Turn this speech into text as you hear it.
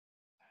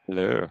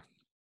Hello.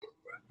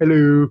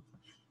 Hello.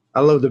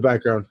 I love the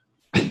background.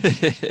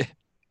 Baby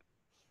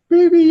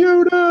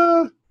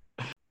Yoda.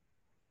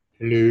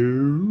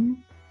 Hello.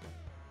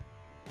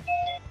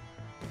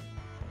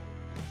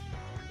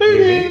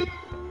 Hello.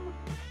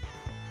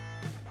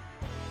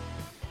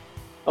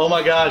 Oh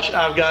my gosh,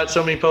 I've got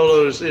so many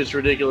polos, it's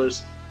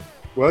ridiculous.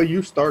 Well,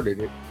 you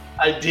started it.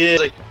 I did.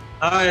 Like,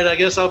 all right, I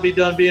guess I'll be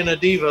done being a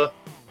diva.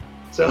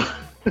 So.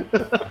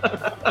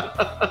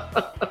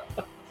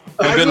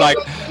 I've been like,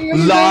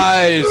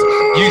 lies!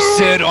 You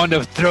sit on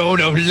the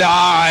throne of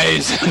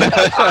lies!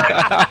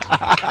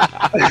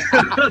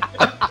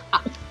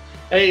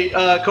 Hey,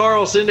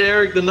 Carl, send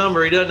Eric the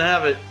number. He doesn't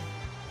have it.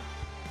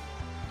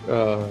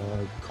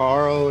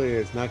 Carl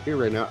is not here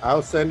right now.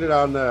 I'll send it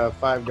on the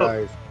Five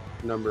Guys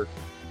number.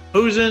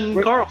 Who's in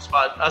Wait. Carl's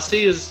spot? I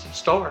see his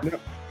star. No,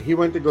 he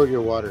went to go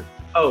get water.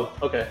 Oh,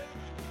 okay.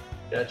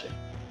 Gotcha.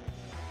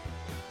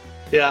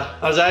 Yeah,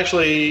 I was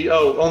actually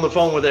on the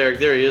phone with Eric.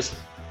 There he is.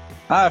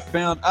 I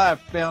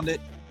found it.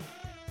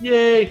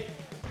 Yay!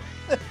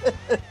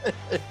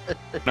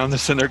 And I'm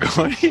just sitting there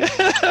going,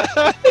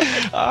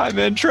 I'm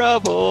in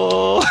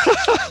trouble.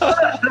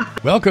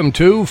 Welcome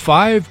to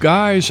Five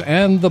Guys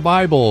and the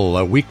Bible,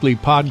 a weekly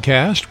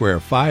podcast where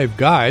five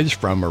guys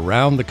from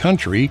around the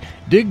country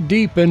dig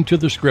deep into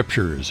the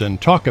scriptures and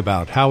talk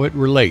about how it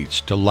relates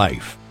to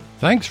life.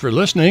 Thanks for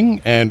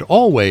listening, and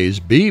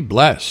always be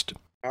blessed.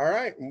 All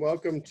right, and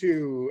welcome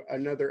to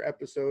another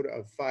episode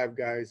of Five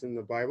Guys in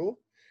the Bible.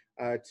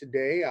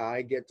 Today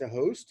I get to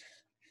host,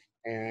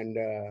 and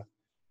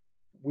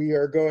we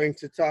are going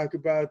to talk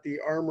about the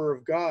armor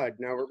of God.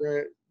 Now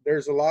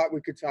there's a lot we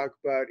could talk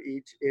about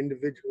each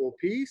individual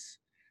piece,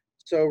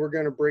 so we're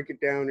going to break it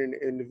down in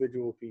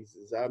individual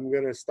pieces. I'm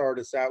going to start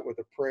us out with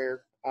a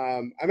prayer.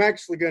 I'm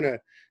actually going to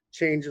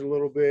change it a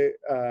little bit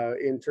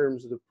in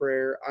terms of the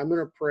prayer. I'm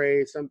going to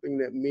pray something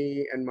that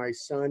me and my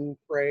son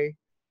pray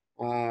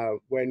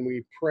when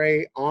we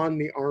pray on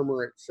the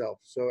armor itself.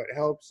 So it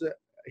helps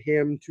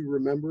him to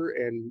remember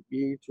and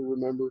me to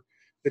remember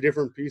the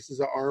different pieces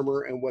of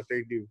armor and what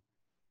they do.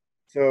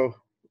 So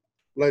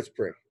let's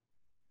pray.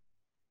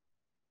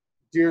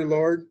 Dear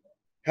Lord,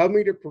 help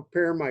me to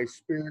prepare my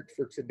spirit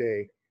for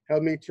today.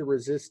 Help me to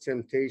resist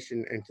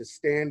temptation and to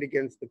stand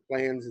against the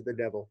plans of the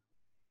devil.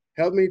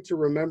 Help me to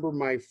remember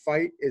my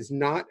fight is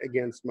not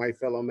against my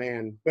fellow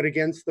man, but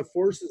against the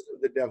forces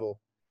of the devil.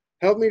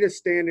 Help me to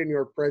stand in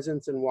your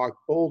presence and walk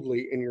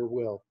boldly in your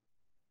will.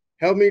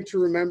 Help me to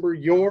remember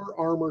your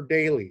armor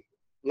daily.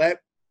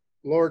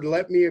 Lord,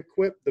 let me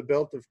equip the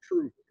belt of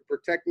truth to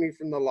protect me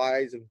from the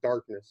lies of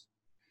darkness.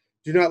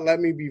 Do not let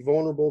me be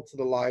vulnerable to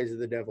the lies of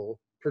the devil.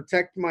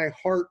 Protect my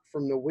heart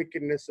from the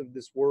wickedness of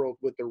this world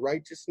with the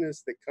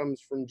righteousness that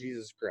comes from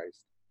Jesus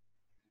Christ.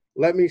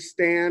 Let me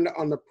stand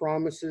on the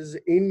promises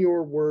in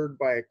your word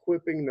by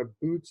equipping the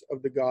boots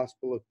of the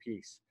gospel of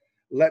peace.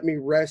 Let me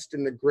rest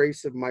in the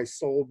grace of my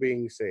soul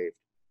being saved.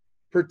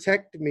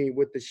 Protect me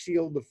with the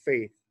shield of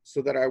faith so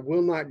that I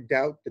will not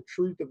doubt the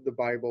truth of the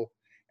Bible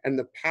and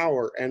the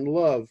power and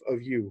love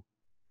of you.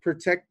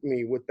 Protect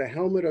me with the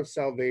helmet of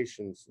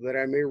salvation so that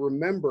I may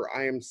remember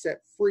I am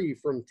set free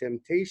from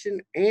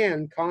temptation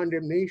and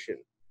condemnation.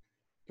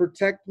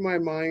 Protect my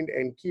mind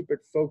and keep it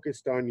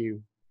focused on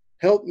you.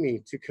 Help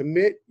me to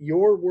commit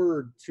your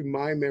word to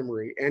my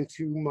memory and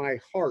to my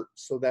heart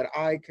so that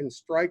I can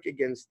strike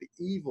against the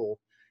evil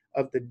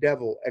of the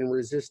devil and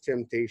resist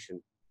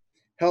temptation.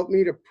 Help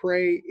me to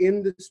pray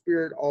in the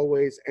Spirit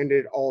always and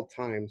at all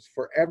times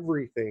for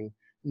everything,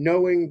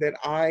 knowing that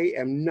I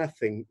am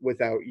nothing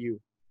without you.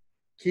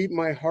 Keep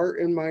my heart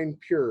and mind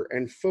pure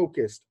and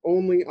focused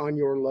only on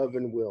your love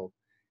and will.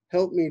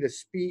 Help me to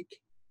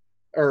seek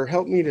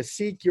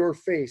your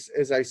face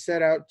as I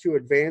set out to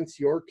advance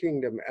your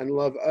kingdom and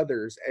love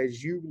others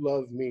as you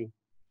love me.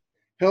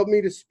 Help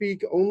me to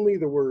speak only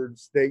the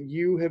words that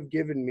you have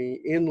given me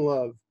in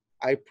love.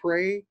 I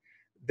pray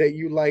that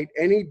you light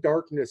any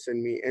darkness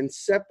in me and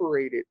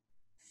separate it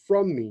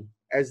from me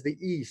as the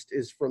east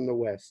is from the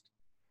west.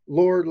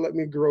 Lord, let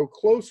me grow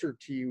closer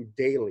to you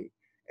daily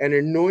and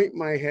anoint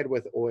my head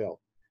with oil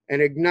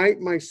and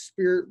ignite my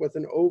spirit with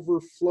an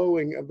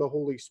overflowing of the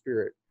Holy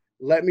Spirit.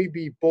 Let me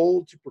be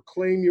bold to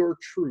proclaim your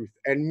truth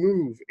and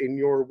move in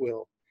your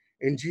will.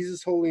 In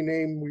Jesus' holy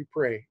name we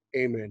pray.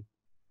 Amen.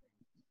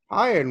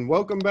 Hi, and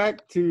welcome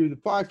back to the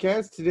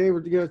podcast. Today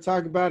we're going to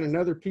talk about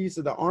another piece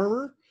of the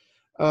armor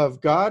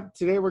of God.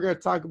 Today we're going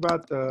to talk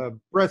about the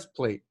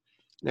breastplate.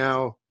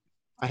 Now,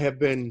 I have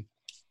been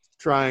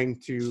trying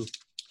to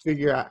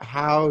figure out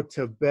how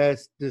to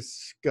best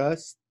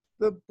discuss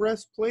the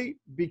breastplate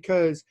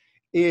because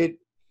it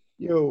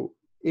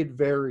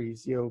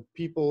varies.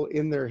 People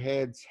in their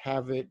heads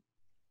have a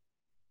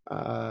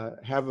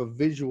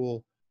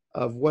visual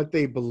of what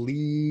they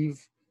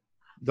believe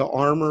the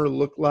armor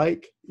look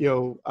like.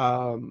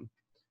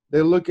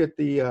 They look at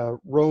the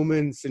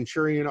Roman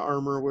centurion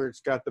armor where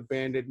it's got the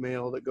banded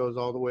mail that goes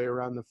all the way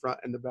around the front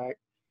and the back.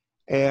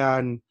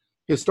 And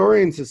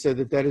historians have said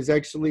that is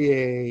actually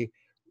a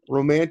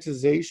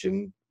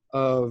romanticization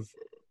of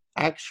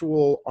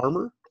actual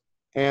armor.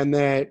 and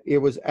that it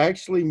was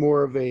actually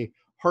more of a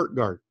heart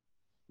guard,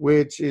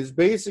 which is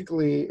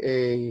basically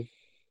a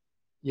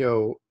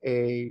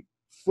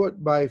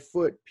foot by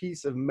foot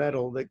piece of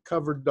metal that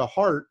covered the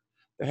heart,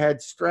 that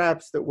had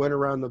straps that went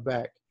around the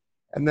back,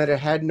 and that it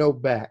had no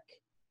back.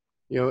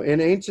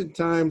 In ancient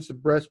times, the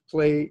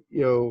breastplate,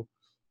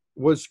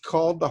 was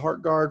called the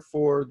heart guard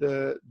for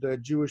the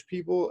Jewish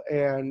people,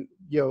 and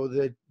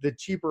the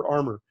cheaper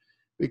armor,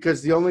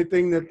 because the only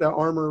thing that the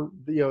armor,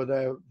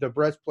 the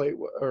breastplate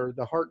or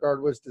the heart guard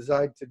was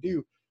designed to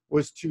do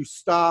was to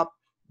stop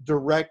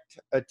direct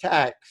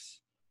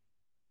attacks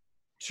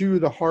to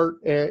the heart,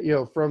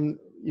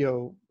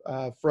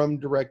 from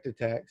direct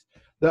attacks.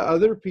 The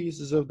other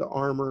pieces of the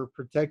armor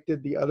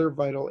protected the other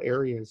vital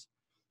areas,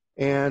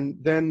 and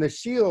then the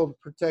shield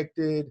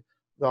protected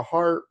the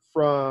heart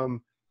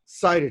from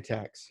side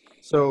attacks.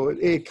 So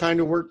it kind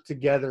of worked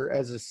together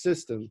as a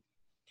system,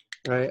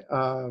 right?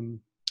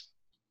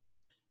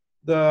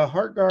 The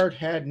heart guard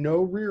had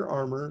no rear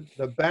armor.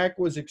 The back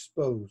was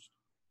exposed.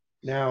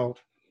 Now,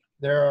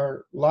 there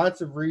are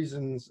lots of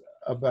reasons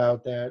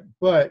about that,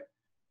 but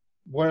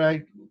when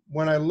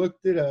I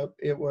looked it up,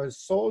 it was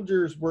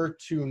soldiers were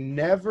to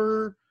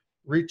never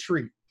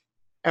retreat,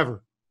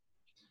 ever.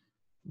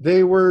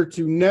 They were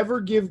to never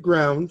give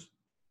ground,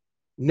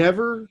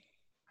 never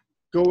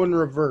go in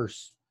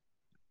reverse.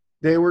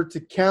 They were to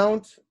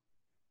count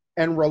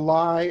and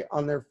rely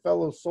on their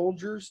fellow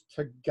soldiers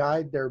to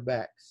guide their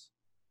backs.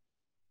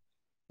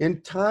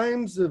 In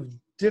times of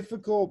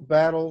difficult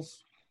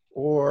battles,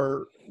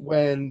 or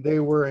when they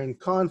were in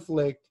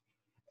conflict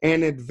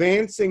and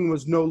advancing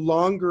was no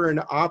longer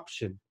an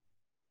option,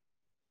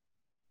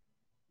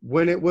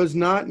 when it was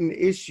not an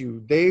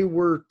issue, they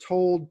were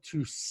told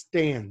to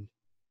stand.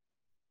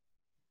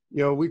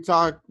 We've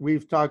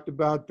talked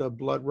about the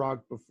blood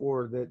rock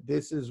before, that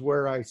this is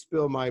where I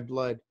spill my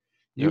blood.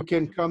 Yep. You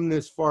can come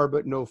this far,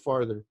 but no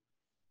farther.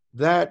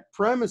 That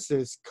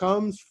premises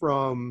comes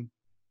from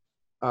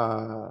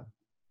that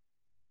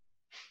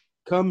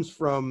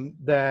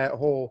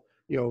whole,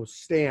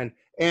 stand.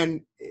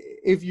 And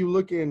if you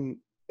look in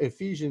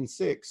Ephesians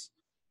 6,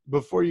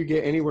 before you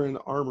get anywhere in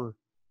the armor,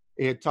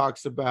 it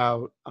talks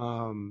about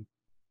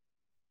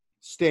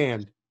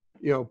stand,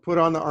 put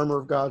on the armor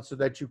of God so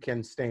that you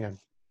can stand.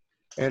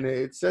 And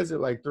it says it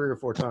like 3 or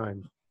 4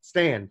 times.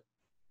 Stand.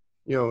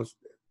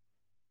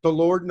 The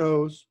Lord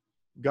knows,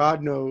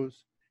 God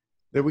knows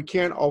that we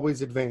can't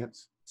always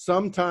advance.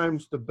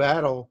 Sometimes the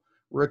battle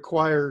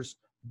requires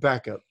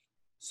backup.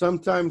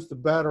 Sometimes the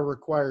battle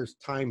requires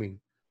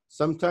timing.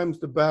 Sometimes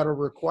the battle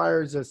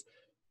requires us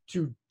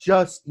to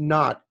just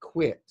not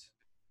quit,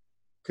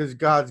 because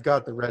God's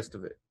got the rest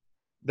of it.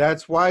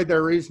 That's why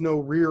there is no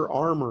rear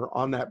armor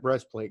on that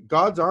breastplate.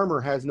 God's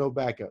armor has no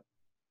backup,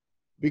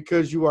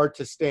 because you are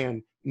to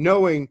stand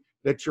knowing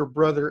that your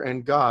brother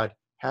and God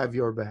have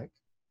your back.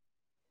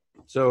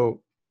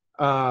 So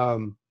I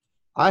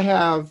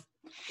have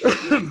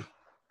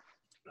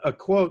a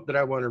quote that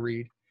I want to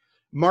read.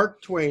 Mark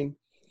Twain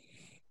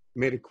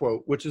made a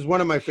quote, which is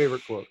one of my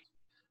favorite quotes.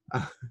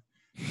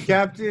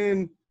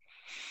 Captain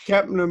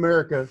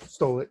America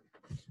stole it,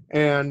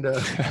 and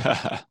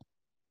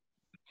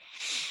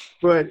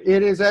but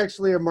it is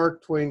actually a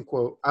Mark Twain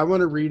quote. I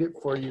want to read it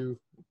for you.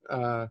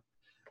 I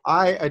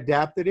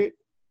adapted it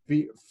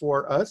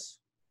for us.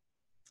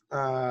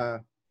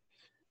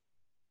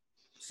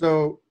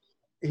 So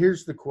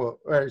here's the quote.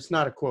 It's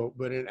not a quote,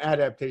 but an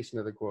adaptation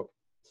of the quote.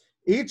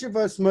 Each of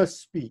us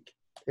must speak.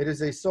 It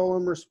is a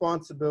solemn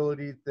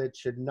responsibility that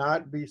should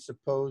not be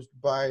supposed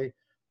by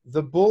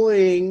the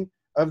bullying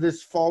of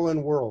this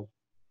fallen world,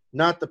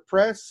 not the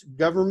press,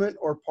 government,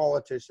 or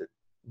politician.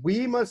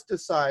 We must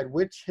decide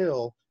which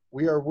hill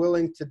we are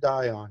willing to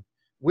die on,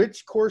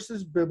 which course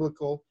is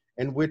biblical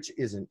and which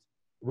isn't.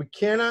 We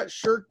cannot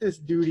shirk this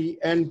duty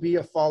and be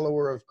a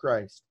follower of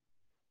Christ.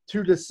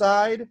 To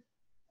decide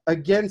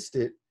against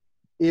it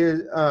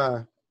is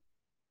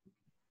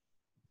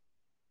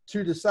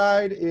to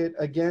decide it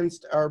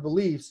against our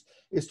beliefs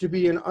is to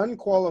be an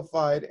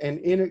unqualified and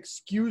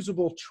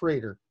inexcusable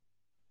traitor,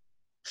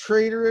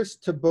 traitorous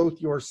to both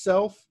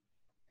yourself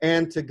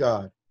and to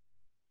God.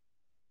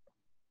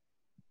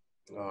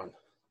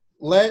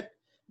 Let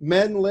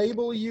men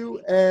label you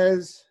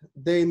as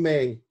they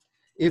may.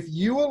 If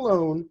you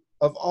alone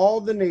of all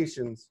the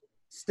nations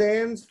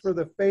stands for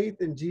the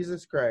faith in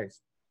Jesus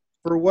Christ,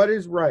 for what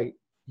is right,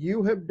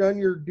 you have done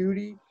your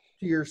duty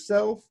to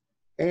yourself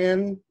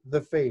and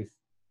the faith.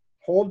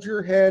 Hold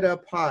your head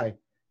up high,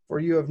 for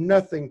you have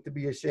nothing to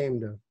be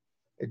ashamed of.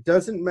 It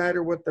doesn't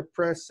matter what the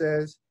press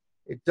says.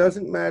 It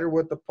doesn't matter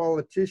what the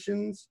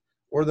politicians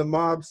or the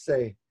mob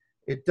say.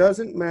 It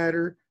doesn't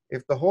matter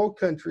if the whole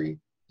country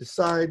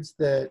decides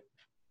that.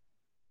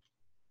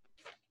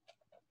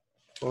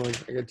 Hold on,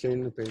 I got to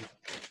change the page.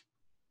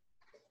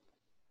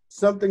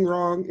 Something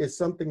wrong is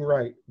something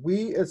right.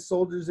 We as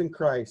soldiers in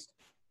Christ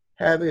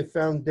have a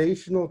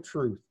foundational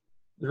truth,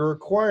 the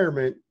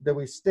requirement that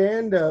we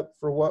stand up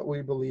for what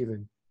we believe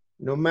in,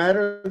 no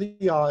matter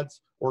the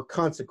odds or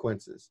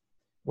consequences.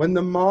 When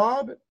the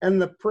mob and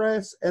the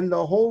press and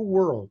the whole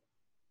world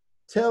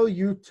tell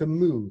you to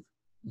move.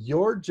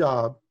 Your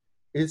job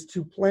is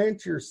to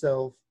plant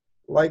yourself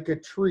like a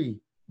tree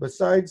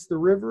besides the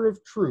river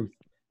of truth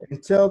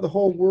and tell the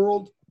whole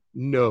world,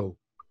 no,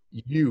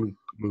 you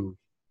move.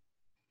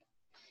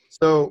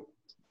 So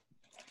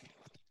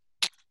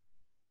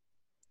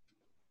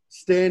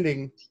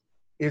standing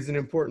is an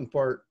important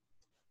part.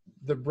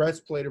 The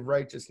breastplate of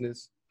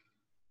righteousness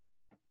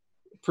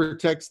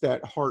protects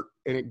that heart,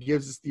 and it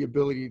gives us the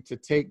ability to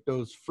take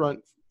those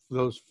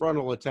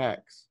frontal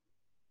attacks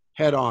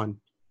head on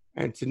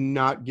and to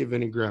not give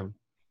any ground.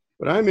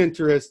 But I'm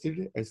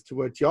interested as to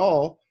what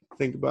y'all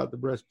think about the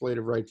breastplate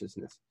of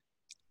righteousness.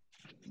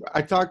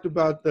 I talked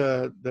about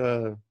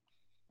the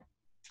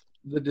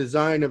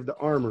design of the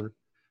armor,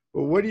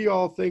 but what do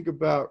y'all think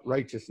about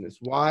righteousness?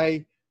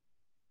 Why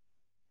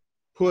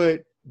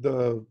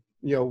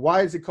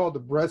why is it called the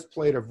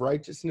breastplate of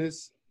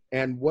righteousness?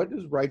 And what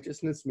does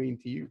righteousness mean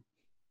to you?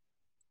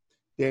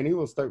 Danny,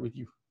 we'll start with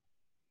you.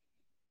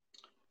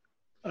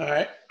 All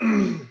right.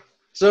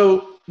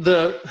 So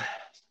the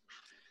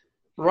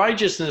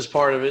righteousness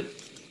part of it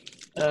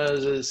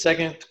is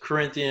 2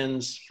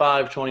 Corinthians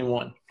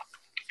 5:21.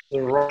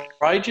 The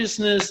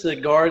righteousness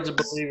that guards a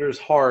believer's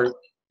heart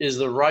is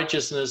the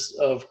righteousness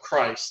of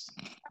Christ.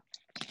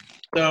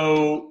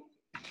 So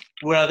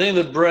when I think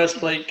of the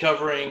breastplate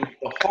covering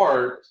the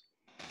heart,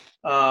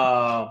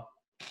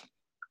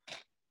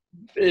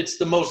 it's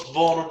the most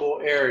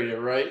vulnerable area,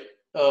 right,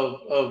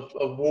 of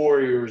a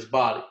warrior's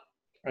body.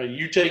 Right?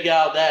 You take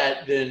out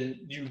that,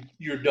 then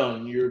you're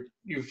done.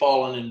 You've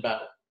fallen in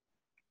battle.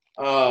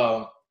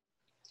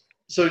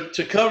 So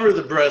to cover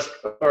the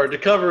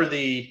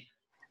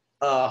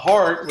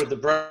heart with the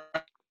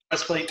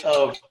breastplate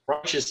of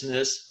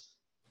righteousness,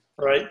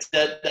 right?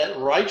 That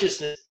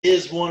righteousness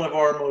is one of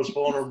our most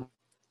vulnerable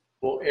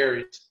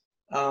areas.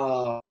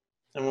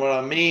 And what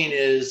I mean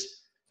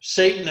is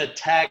Satan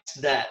attacks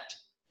that,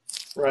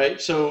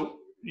 right? So,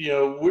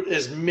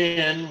 as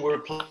men, we're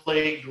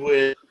plagued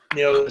with,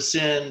 the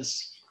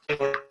sins,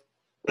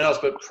 else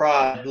but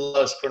pride,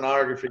 lust,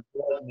 pornography,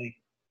 gluttony,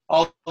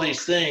 all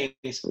these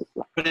things.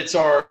 But it's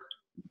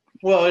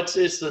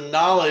it's the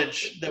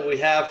knowledge that we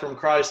have from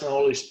Christ and the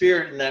Holy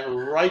Spirit and that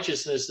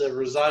righteousness that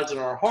resides in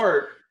our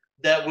heart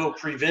that will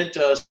prevent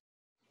us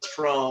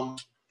from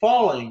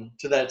falling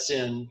to that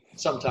sin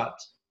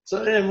sometimes.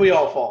 So, and we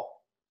all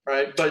fall,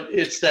 right? But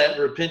it's that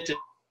repentant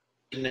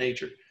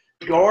nature.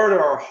 Guard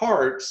our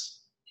hearts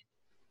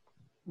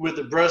with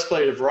the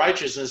breastplate of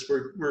righteousness.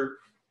 We're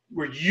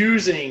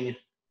using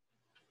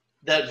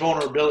that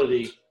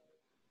vulnerability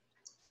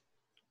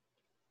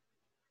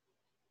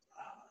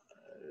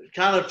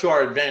kind of to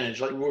our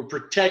advantage. Like we're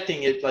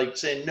protecting it, like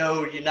saying,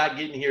 no, you're not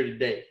getting here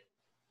today.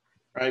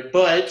 Right.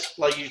 But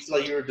like you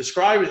were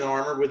describing the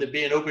armor, with it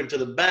being open to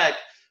the back,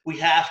 we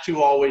have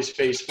to always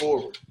face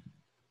forward.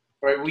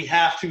 Right. We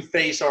have to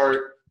face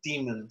our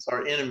demons,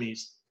 our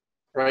enemies,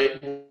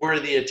 right, where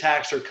the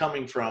attacks are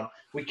coming from.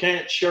 We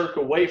can't shirk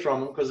away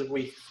from them, because if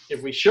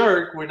we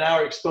shirk, we're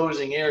now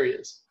exposing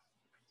areas.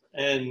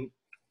 And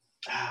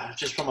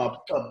just from a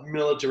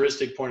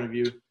militaristic point of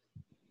view,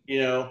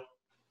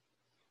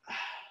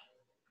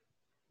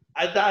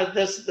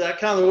 that's that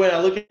kind of the way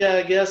I look at it,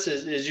 I guess,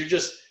 is you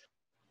just,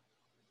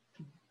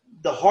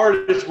 the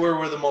heart is where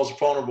we're the most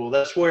vulnerable.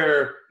 That's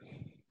where,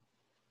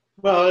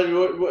 what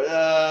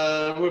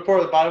part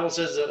of the Bible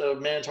says that a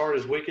man's heart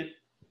is wicked?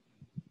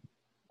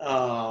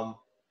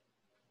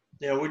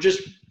 We're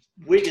just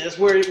wicked. That's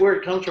where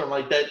it comes from,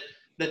 like that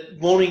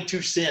wanting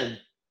to sin,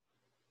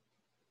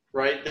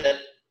 right? That,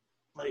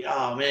 like,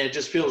 oh man, it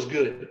just feels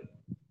good,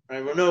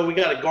 right? Well, no, we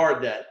got to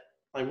guard that.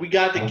 Like, we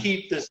got to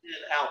keep the sin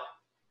out.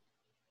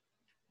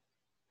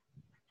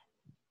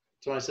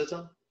 Somebody said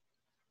something?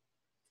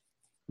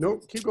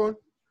 Nope, keep going.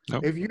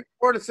 Nope. If you have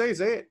more to say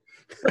it.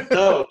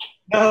 No,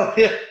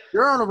 yeah.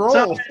 You're on a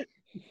roll.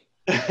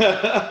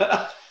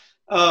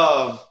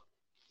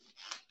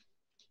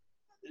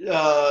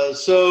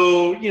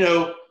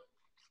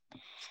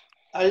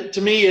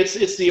 To me,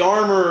 it's the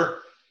armor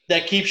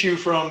that keeps you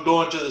from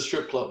going to the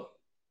strip club,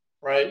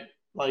 right?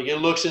 Like, it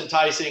looks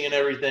enticing and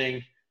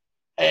everything,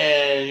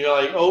 and you're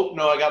like, oh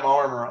no, I got my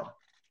armor on.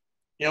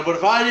 But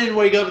if I didn't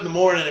wake up in the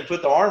morning and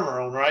put the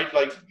armor on, right,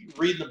 like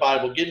reading the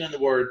Bible, getting in the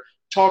Word,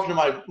 talking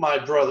to my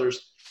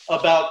brothers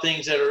about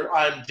things that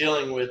I'm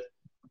dealing with,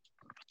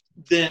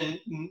 then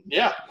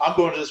yeah, I'm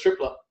going to the strip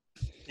club,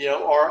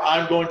 or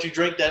I'm going to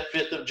drink that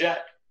fifth of Jack,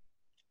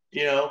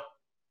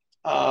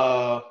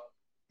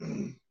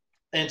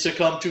 and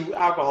succumb to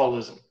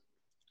alcoholism,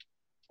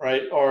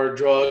 right, or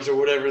drugs, or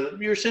whatever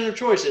your sin of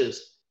choice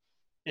is,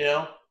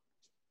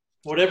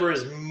 whatever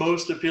is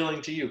most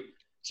appealing to you.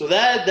 So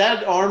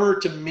that armor,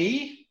 to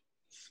me,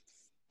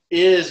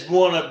 is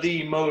one of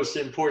the most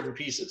important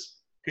pieces,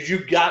 because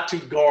you've got to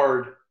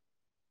guard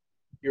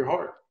your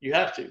heart. You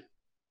have to.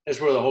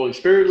 That's where the Holy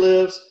Spirit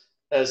lives.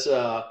 That's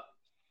and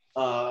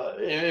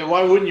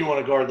why wouldn't you want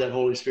to guard that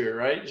Holy Spirit,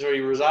 right? So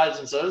he resides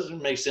inside us.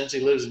 It makes sense. He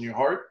lives in your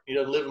heart. He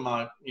doesn't live in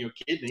my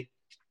kidney.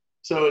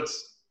 So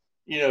it's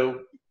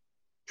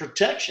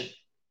protection,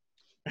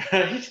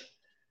 right?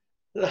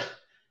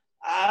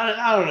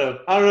 I don't know.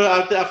 I don't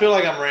know. I feel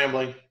like I'm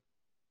rambling.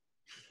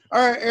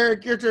 All right,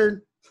 Eric, your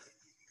turn.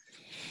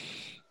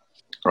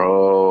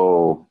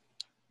 Oh,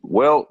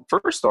 well,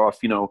 first off,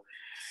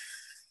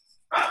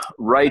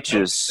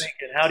 righteous.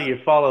 Thinking, how do you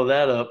follow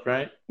that up,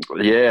 right?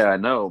 Yeah, I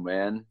know,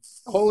 man.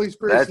 Holy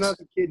Spirit's not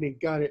the kidney.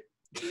 Got it.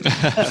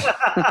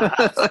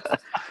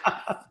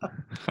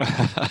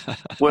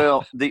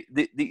 Well, the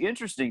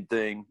interesting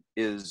thing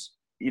is,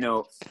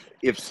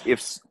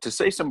 if to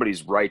say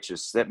somebody's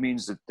righteous, that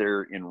means that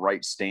they're in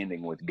right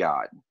standing with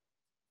God.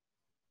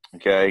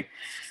 Okay.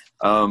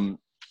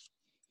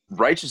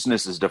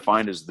 Righteousness is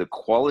defined as the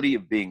quality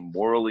of being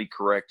morally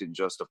correct and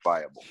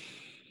justifiable.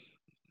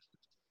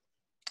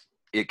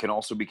 It can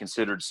also be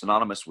considered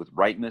synonymous with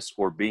rightness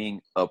or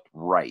being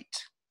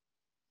upright.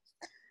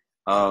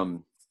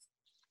 One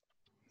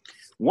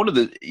of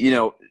the,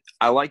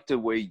 I like the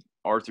way,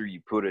 Arthur,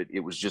 you put it. It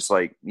was just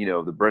like,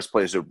 the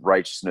breastplate of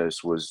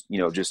righteousness was,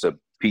 just a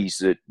piece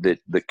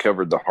that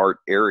covered the heart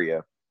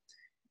area.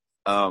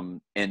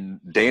 And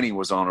Danny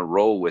was on a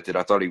roll with it.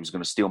 I thought he was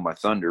going to steal my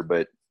thunder,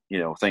 but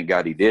thank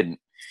God he didn't.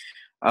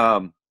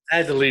 I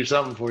had to leave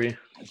something for you.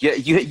 Yeah,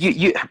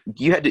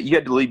 you had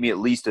to leave me at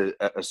least a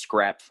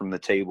scrap from the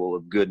table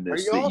of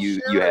goodness that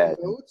you had.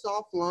 Notes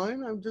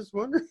offline? I'm just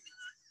wondering.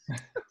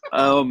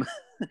 But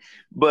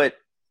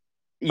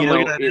I'm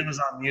looking at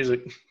Amazon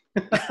Music.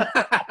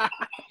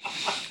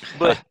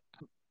 but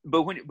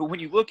when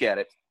you look at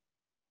it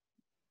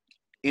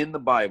in the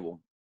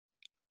Bible,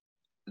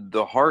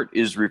 the heart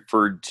is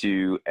referred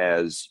to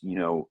as,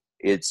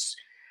 it's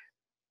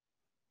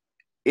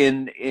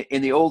in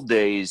the old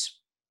days,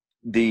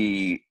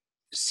 the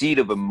seat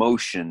of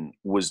emotion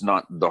was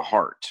not the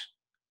heart.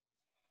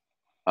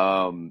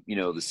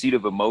 The seat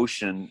of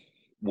emotion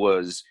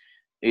was,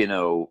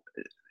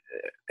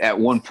 at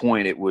one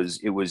point it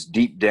was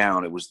deep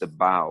down, it was the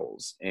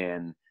bowels.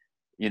 And,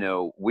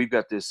 we've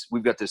got this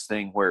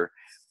thing where,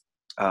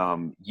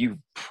 you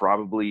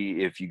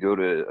probably, if you go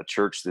to a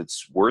church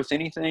that's worth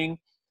anything,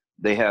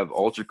 they have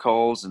altar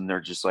calls and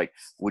they're just like,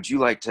 would you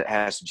like to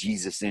ask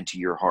Jesus into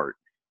your heart?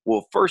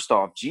 Well, first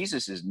off,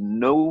 Jesus is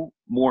no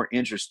more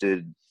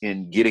interested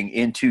in getting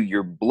into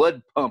your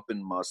blood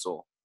pumping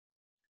muscle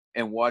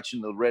and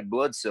watching the red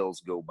blood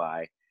cells go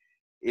by.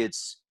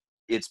 It's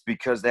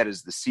because that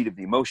is the seat of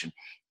the emotion.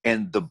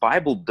 And the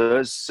Bible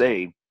does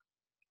say,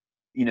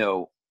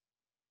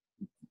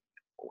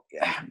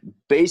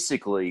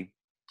 basically,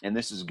 and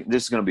this is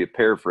going to be a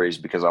paraphrase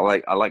because I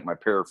like my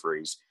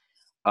paraphrase.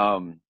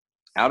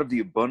 Out of the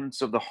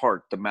abundance of the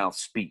heart, the mouth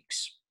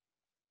speaks.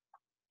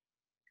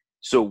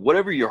 So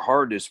whatever your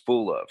heart is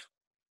full of,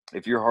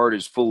 if your heart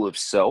is full of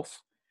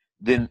self,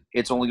 then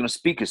it's only going to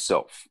speak as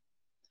self.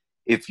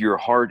 If your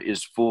heart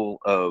is full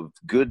of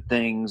good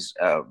things,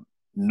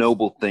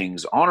 noble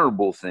things,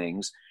 honorable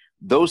things,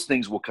 those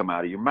things will come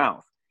out of your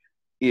mouth.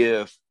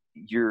 If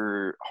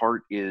your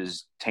heart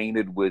is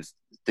tainted with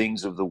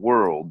things of the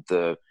world,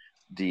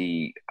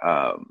 you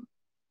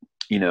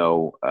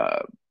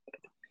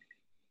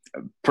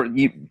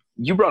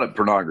brought up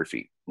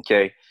pornography,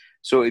 okay?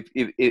 So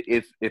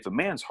if a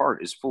man's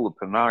heart is full of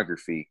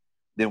pornography,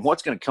 then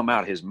what's going to come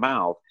out of his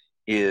mouth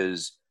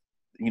is,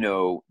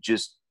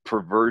 just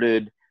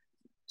perverted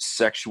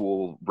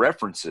sexual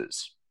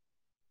references.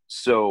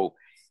 So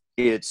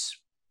it's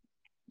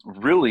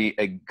really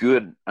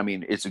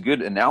it's a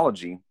good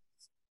analogy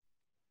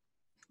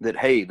that,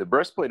 hey, the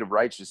breastplate of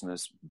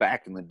righteousness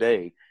back in the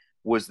day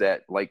was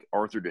that, like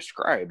Arthur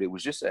described, it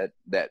was just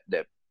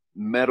that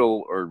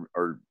metal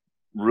or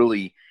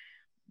really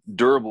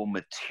durable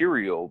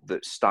material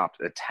that stopped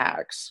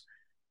attacks.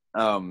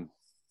 And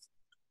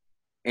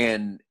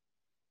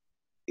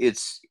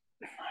it's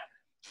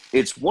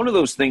one of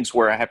those things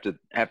where I have to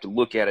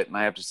look at it and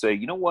I have to say,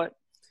 you know what,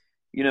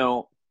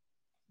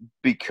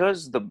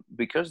 because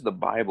the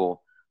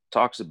Bible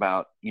talks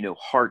about,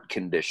 heart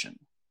condition,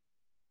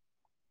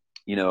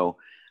 you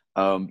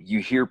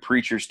hear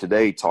preachers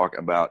today talk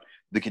about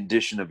the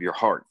condition of your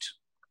heart.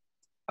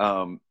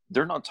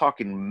 They're not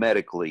talking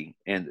medically,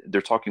 and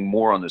they're talking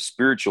more on the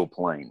spiritual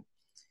plane.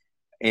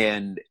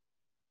 And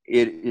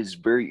it is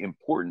very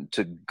important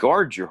to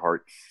guard your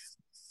heart,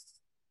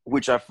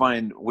 which I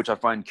find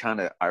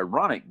kind of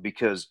ironic,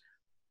 because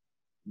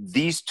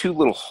these two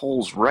little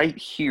holes right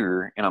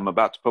here, and I'm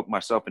about to poke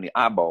myself in the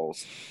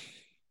eyeballs,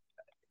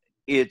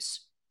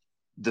 it's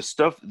the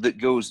stuff that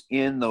goes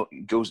in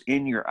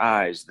your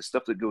eyes, the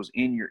stuff that goes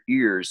in your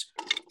ears,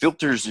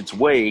 filters its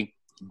way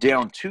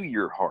down to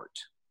your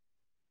heart,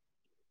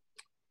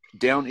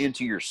 down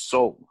into your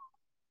soul.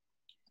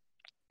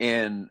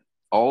 And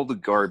all the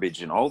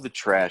garbage and all the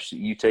trash that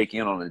you take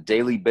in on a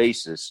daily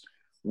basis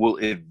will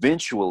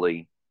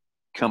eventually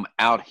come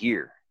out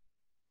here.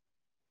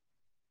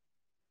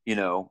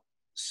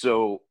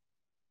 So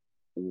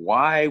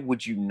why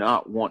would you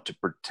not want to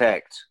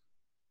protect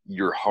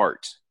your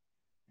heart?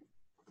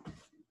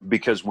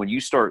 Because when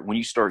you start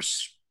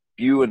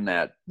spewing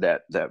that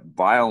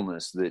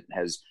vileness that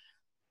has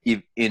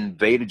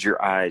invaded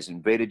your eyes,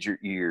 invaded your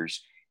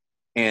ears,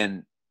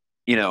 and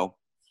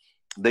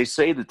They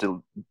say that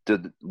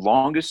the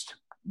longest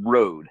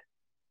road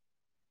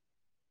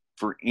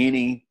for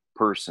any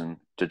person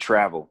to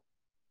travel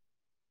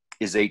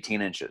is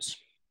 18 inches.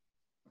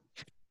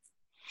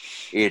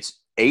 It's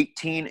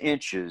 18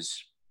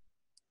 inches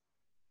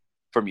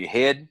from your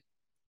head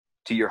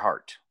to your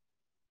heart.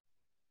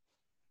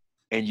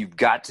 And you've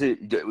got to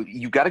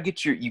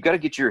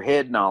get your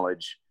head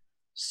knowledge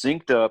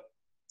synced up.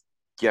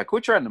 Yeah,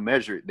 quit trying to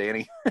measure it,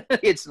 Danny.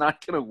 It's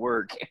not going to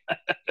work.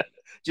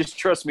 Just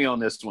trust me on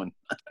this one.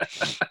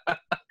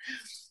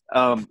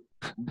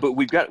 But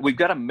we've got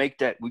to make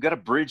that. We've got to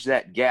bridge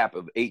that gap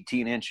of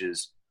 18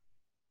 inches,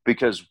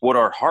 because what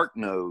our heart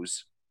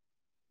knows,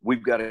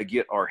 we've got to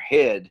get our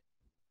head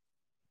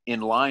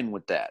in line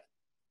with that.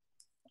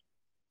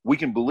 We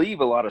can believe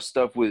a lot of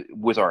stuff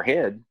with our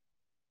head.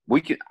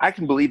 I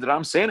can believe that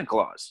I'm Santa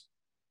Claus,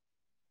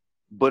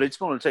 but it's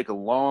going to take a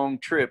long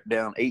trip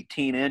down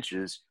 18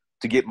 inches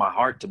to get my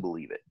heart to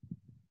believe it.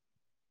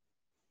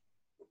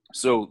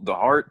 So the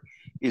heart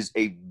is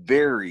a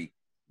very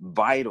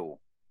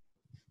vital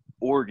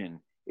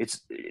organ.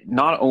 It's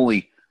not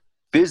only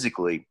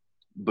physically,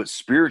 but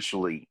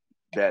spiritually,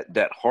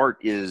 that heart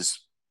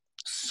is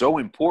so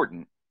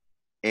important,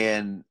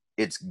 and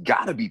it's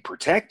got to be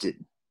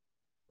protected.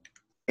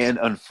 And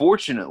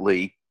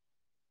unfortunately,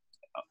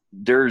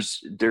 I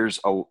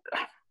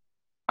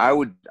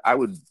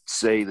would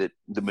say that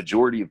the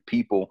majority of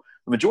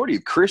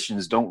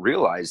Christians don't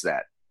realize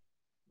that,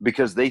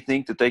 because they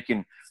think that they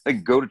can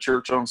go to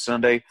church on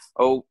Sunday,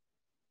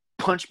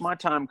 punch my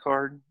time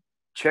card,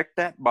 check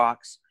that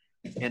box,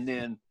 and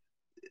then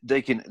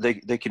they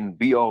can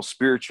be all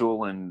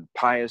spiritual and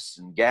pious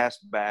and gas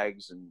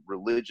bags and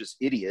religious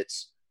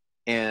idiots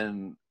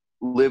and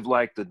live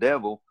like the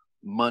devil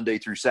Monday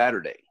through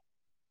Saturday.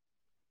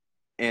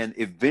 And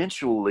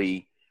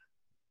eventually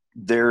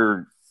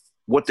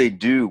what they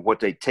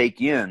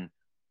take in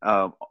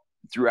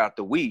throughout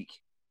the week,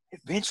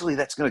 eventually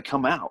that's going to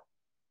come out,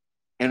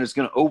 and it's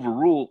going to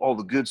overrule all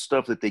the good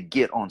stuff that they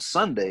get on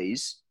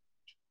Sundays,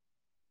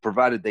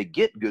 provided they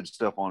get good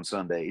stuff on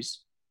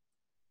Sundays.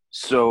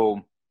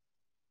 So,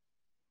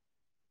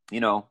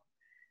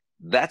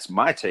 that's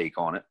my take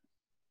on it.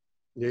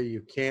 Yeah, you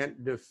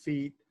can't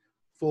defeat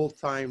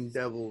full-time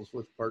devils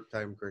with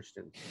part-time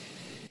Christians.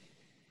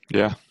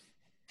 Yeah.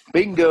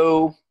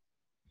 Bingo.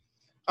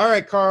 All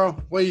right,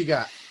 Carl, what you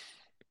got?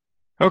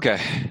 Okay,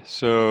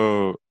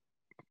 so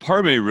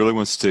part of me really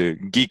wants to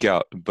geek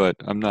out, but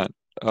I'm not.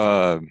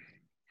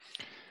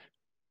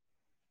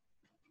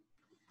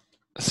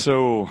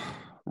 So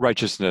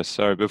righteousness.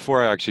 All right,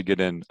 before I actually get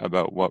in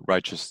about what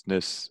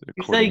righteousness,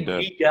 You say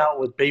geek out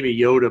with Baby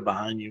Yoda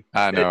behind you.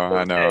 I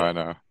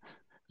know.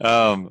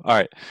 All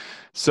right,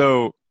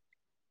 so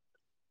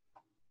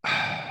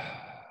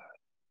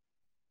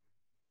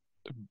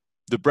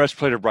the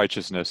breastplate of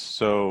righteousness.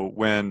 So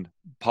when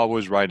Paul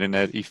was writing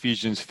at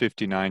Ephesians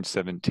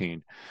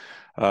 59:17,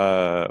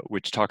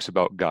 which talks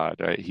about God,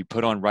 right? He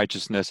put on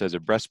righteousness as a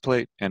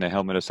breastplate and a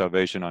helmet of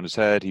salvation on his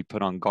head. He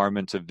put on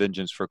garments of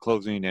vengeance for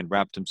clothing and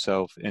wrapped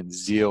himself in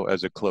zeal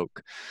as a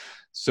cloak.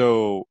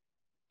 So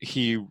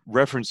he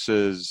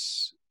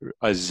references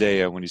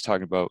Isaiah when he's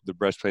talking about the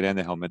breastplate and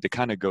the helmet. They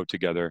kind of go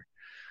together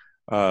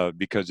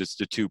because it's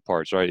the two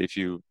parts, right? If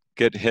you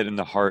get hit in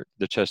the heart,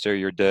 the chest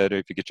area, you're dead. Or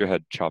if you get your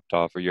head chopped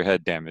off or your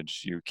head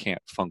damaged, you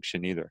can't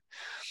function either.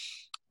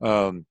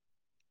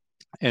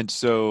 And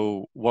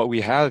so what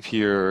we have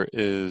here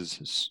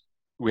is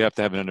we have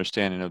to have an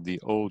understanding of the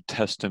Old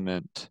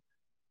Testament,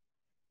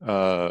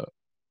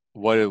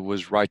 what it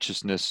was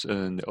righteousness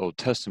in the Old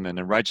Testament.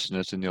 And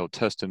righteousness in the Old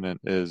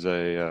Testament is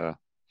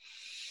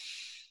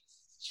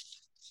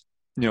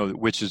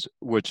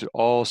which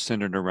all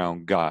centered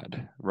around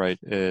God, right?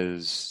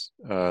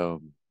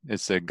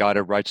 It's a God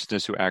of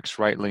righteousness who acts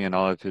rightly in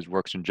all of his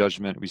works and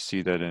judgment. We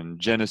see that in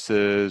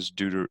Genesis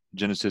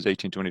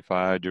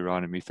 18:25,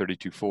 Deuteronomy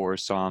 32:4,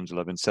 Psalms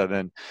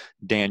 11:7,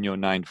 Daniel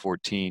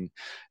 9:14.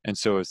 And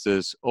so it's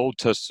this Old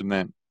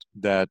Testament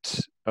that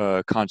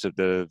concept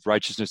of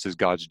righteousness is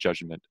God's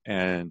judgment,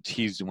 and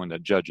he's the one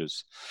that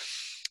judges.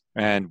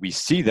 And we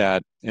see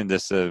that in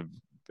this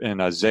in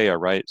Isaiah,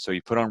 right? So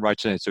you put on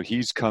righteousness. So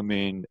he's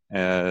coming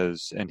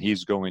and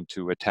he's going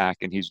to attack,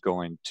 and he's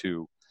going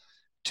to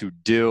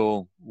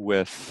deal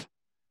with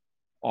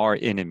our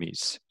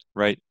enemies,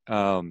 right?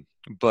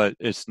 But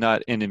it's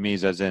not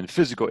enemies as in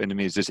physical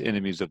enemies, it's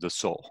enemies of the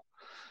soul.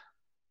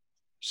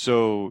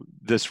 So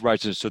this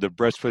righteousness, so the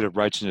breastplate of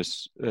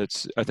righteousness,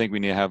 I think we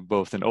need to have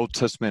both an Old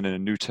Testament and a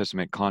New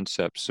Testament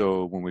concept.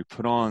 So when we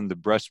put on the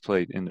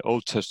breastplate in the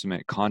Old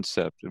Testament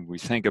concept, and we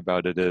think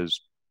about it as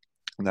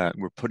that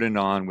we're putting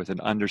on with an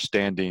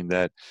understanding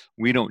that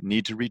we don't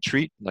need to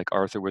retreat, like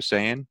Arthur was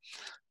saying,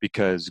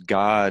 because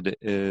God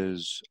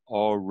is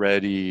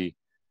already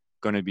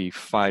going to be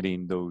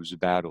fighting those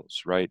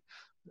battles, right?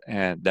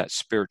 And that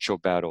spiritual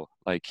battle,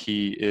 like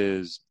he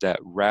is that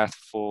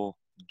wrathful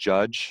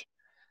judge,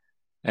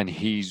 and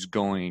he's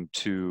going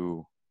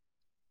to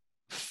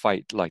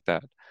fight like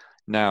that.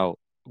 Now,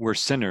 we're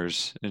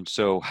sinners, and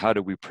so how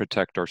do we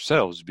protect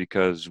ourselves?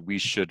 Because we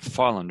should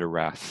fall under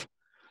wrath.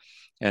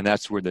 And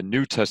that's where the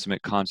New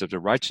Testament concept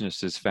of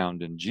righteousness is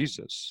found in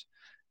Jesus.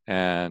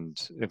 And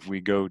if we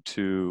go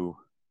to,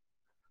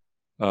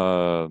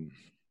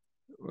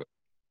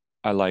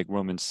 I like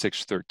Romans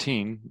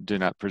 6:13, do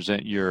not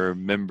present your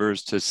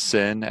members to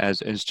sin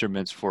as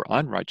instruments for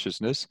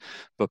unrighteousness,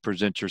 but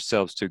present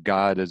yourselves to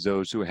God as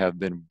those who have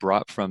been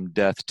brought from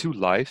death to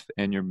life,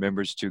 and your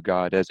members to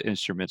God as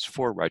instruments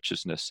for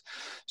righteousness.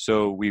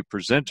 So we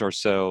present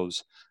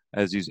ourselves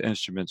as these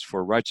instruments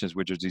for righteousness,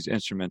 which are these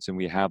instruments, and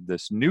we have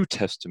this New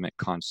Testament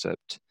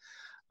concept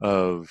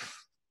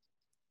of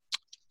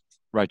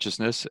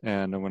righteousness.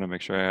 And I want to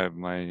make sure I have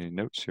my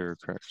notes here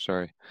correct.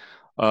 Sorry.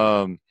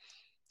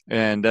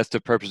 And that's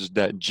the purpose,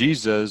 that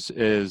Jesus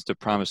is the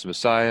promised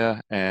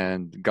Messiah,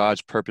 and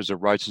God's purpose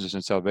of righteousness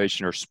and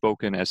salvation are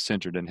spoken as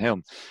centered in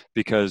him,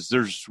 because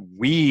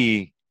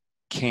we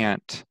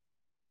can't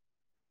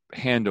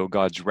handle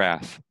God's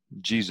wrath.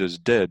 Jesus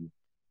did.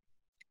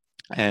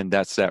 And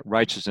that's that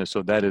righteousness.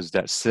 So that is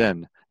that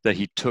sin, that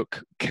he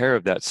took care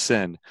of that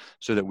sin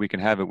so that we can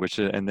have it,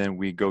 and then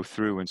we go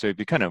through. And so if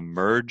you kind of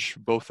merge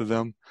both of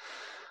them,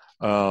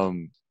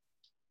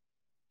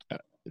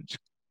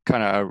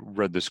 I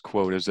read this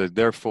quote, is that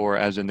therefore,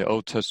 as in the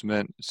Old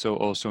Testament, so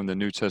also in the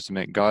New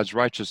Testament, God's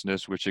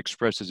righteousness, which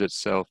expresses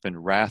itself in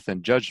wrath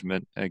and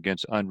judgment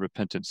against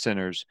unrepentant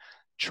sinners,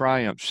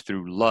 triumphs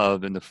through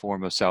love in the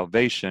form of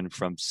salvation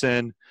from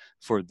sin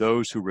for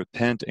those who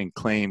repent and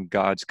claim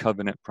God's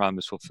covenant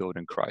promise fulfilled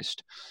in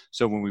Christ.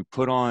 So when we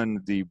put on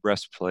the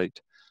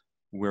breastplate,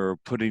 we're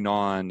putting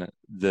on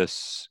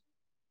this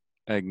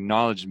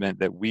acknowledgement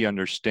that we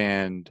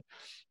understand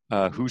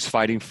who's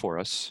fighting for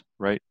us,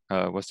 right?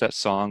 What's that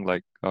song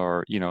like?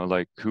 Or,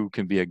 like, who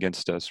can be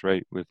against us,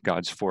 right? With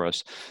God's for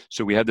us.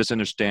 So we have this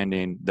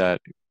understanding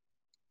that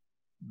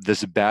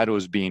this battle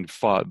is being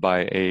fought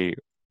by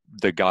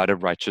the God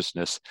of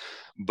righteousness,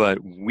 but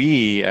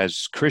we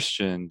as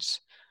Christians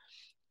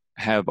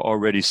have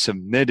already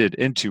submitted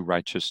into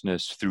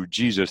righteousness through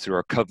Jesus, through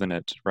our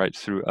covenant, right?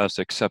 Through us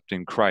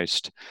accepting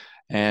Christ.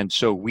 And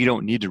so we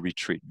don't need to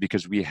retreat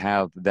because we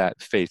have that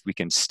faith. We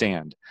can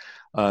stand.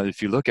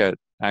 If you look at,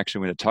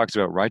 actually, when it talks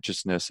about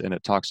righteousness and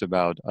it talks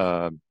about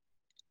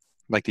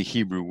like the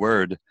Hebrew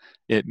word,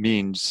 it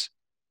means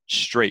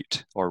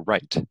straight or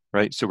right?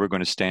 So we're going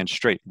to stand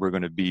straight. We're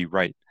going to be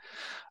right.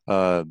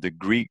 The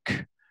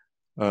Greek,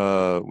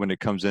 when it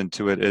comes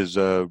into it, is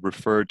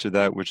referred to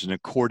that which is in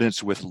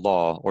accordance with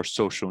law or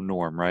social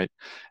norm, right?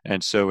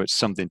 And so it's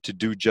something to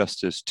do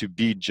justice, to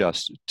be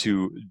just,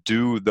 to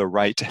do the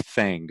right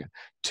thing,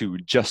 to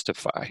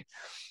justify.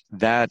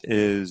 That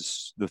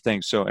is the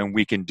thing. So, and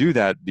we can do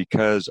that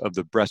because of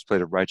the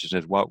breastplate of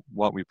righteousness,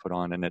 what we put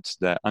on, and it's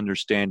that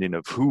understanding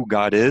of who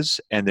God is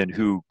and then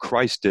who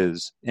Christ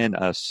is in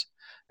us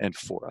and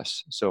for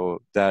us.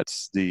 So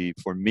that's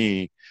for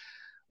me,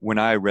 when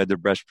I read the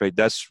breastplate,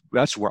 that's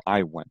where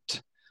I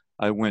went.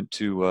 I went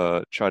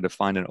to try to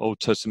find an Old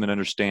Testament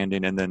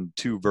understanding, and then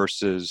 2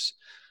 verses,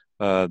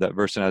 that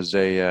verse in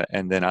Isaiah,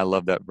 and then I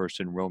love that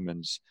verse in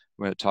Romans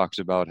when it talks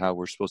about how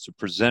we're supposed to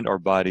present our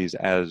bodies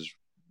as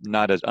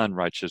not as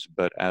unrighteous,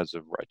 but as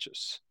of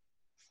righteous.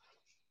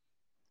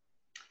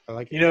 I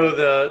like it.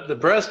 The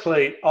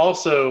breastplate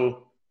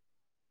also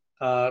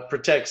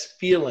protects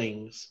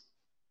feelings,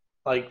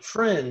 like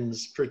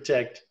friends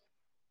protect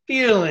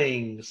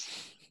feelings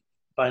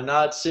by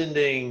not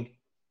sending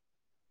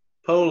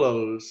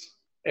polos.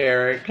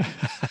 Eric,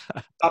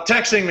 stop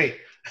texting me.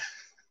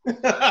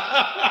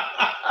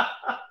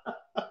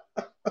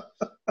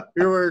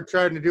 We were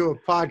trying to do a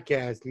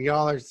podcast, and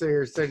y'all are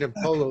sending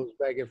polos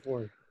back and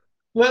forth.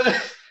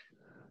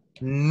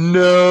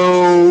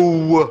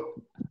 No.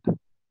 You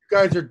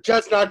guys are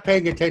just not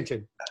paying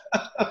attention.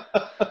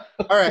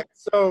 All right.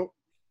 So,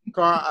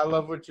 Carl, I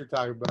love what you're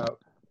talking about.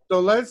 So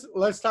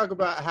let's talk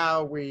about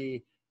how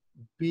we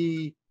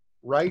be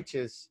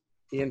righteous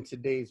in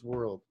today's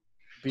world.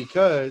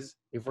 Because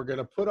if we're going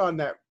to put on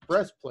that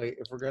breastplate,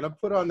 if we're going to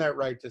put on that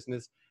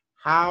righteousness,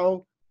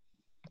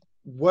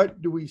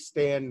 what do we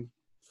stand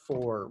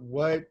for?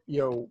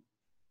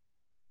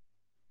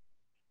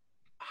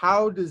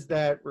 How does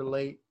that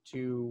relate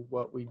to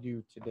what we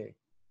do today?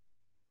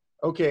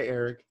 Okay,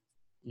 Eric,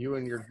 you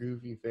and your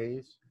goofy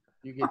face.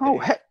 You get. Oh,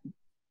 heck,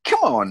 come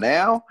on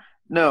now.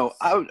 No,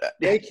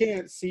 they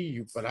can't see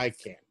you, but I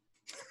can.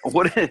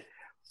 What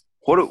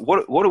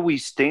do we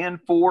stand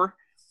for?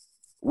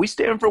 We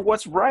stand for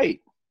what's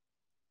right.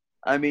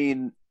 I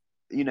mean,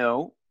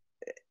 no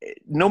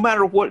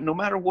matter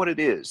what it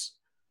is,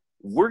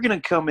 we're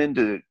going to come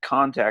into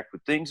contact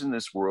with things in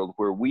this world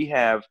where we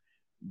have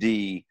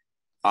the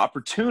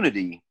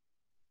opportunity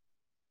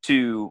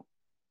to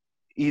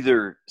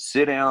either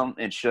sit down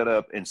and shut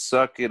up and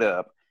suck it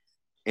up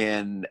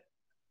and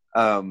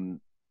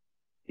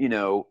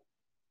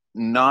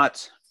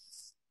not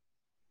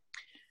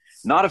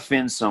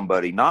offend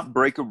somebody, not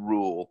break a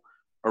rule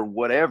or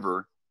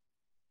whatever,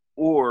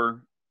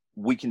 or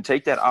we can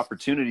take that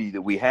opportunity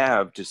that we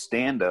have to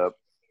stand up,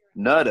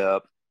 nut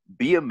up,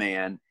 be a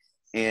man,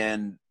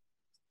 and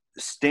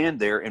stand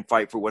there and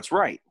fight for what's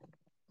right.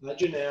 Not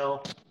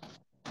Janelle.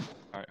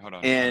 All right, hold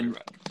on. And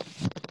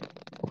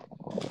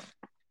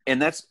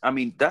And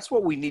that's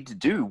what we need to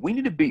do. We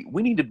need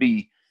to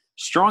be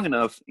strong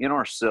enough in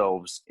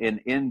ourselves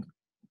and in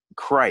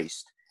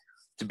Christ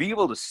to be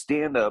able to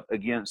stand up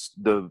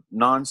against the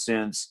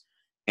nonsense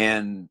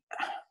and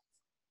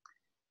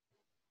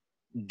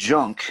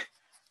junk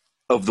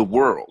of the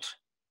world.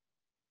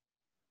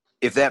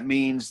 If that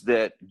means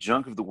that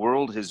junk of the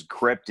world has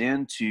crept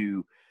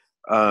into,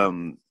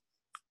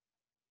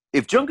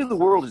 if junk of the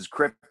world has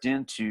crept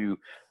into,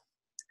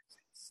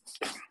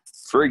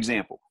 for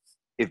example,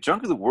 if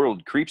junk of the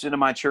world creeps into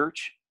my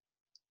church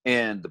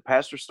and the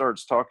pastor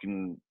starts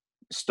talking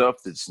stuff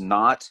that's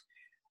not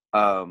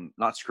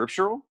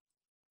scriptural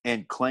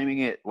and claiming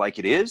it like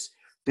it is,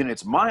 then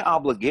it's my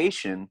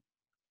obligation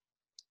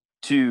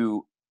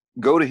to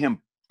go to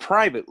him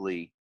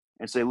privately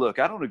and say, look,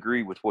 I don't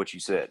agree with what you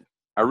said.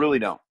 I really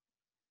don't.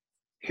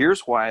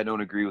 Here's why I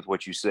don't agree with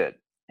what you said.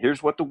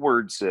 Here's what the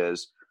word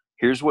says.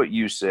 Here's what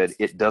you said.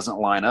 It doesn't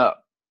line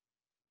up.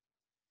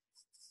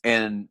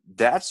 And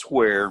that's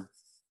where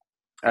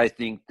I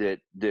think that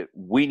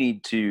we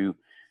need to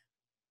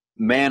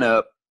man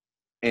up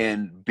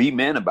and be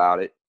men about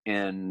it.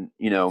 And,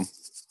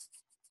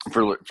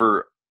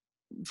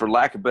 for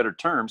lack of better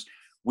terms,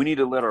 we need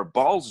to let our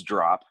balls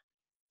drop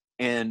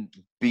and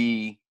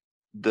be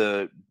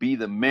the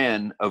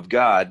men of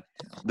God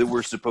that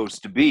we're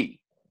supposed to be.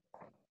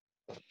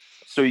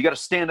 So you got to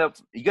stand up.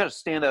 You got to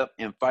stand up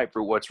and fight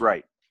for what's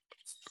right.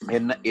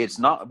 And it's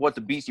not what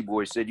the Beastie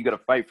Boys said. You got to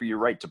fight for your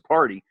right to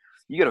party.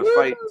 You got to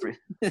fight for.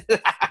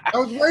 I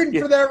was waiting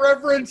for that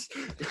reference.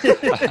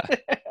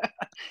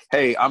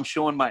 Hey, I'm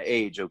showing my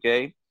age,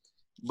 okay?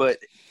 But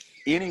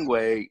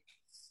anyway,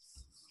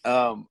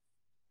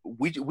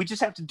 we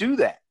just have to do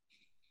that.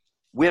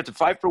 We have to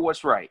fight for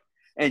what's right.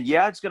 And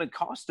yeah, it's going to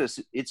cost us.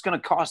 It's going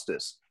to cost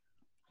us.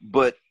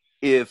 But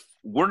if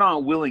we're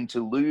not willing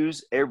to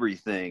lose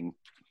everything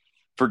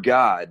for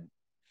God,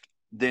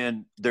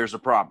 then there's a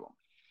problem.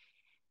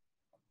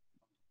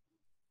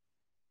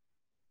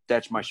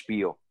 That's my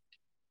spiel.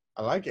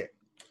 I like it.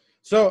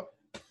 So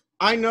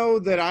I know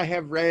that I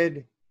have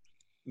read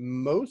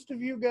most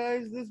of you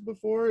guys this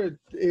before.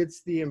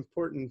 It's the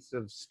importance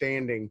of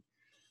standing,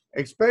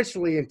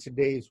 especially in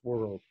today's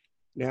world.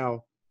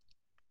 Now,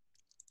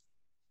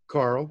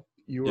 Carl,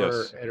 you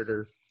are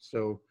editor,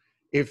 so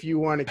if you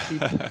want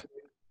to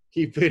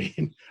keep it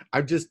in,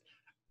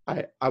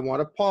 I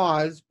want to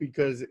pause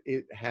because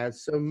it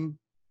has some,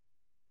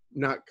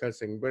 not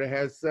cussing, but it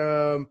has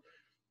some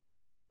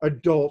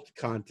adult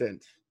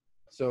content.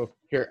 So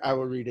here, I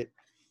will read it.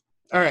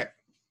 All right.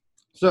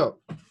 So.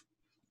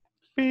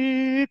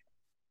 Beep.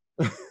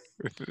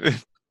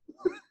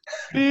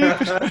 Beep.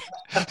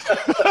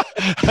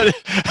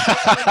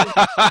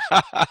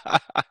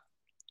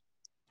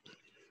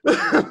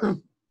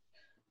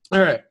 All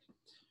right.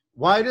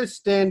 Why does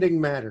standing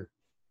matter?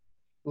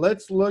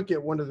 Let's look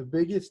at one of the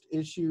biggest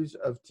issues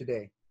of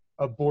today,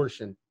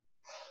 abortion.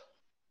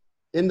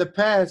 In the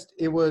past,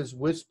 it was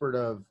whispered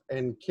of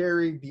and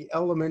carried the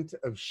element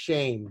of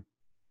shame.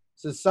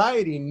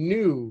 Society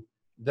knew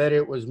that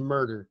it was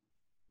murder.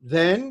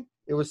 Then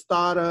it was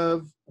thought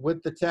of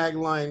with the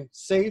tagline,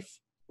 safe,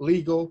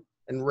 legal,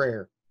 and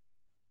rare.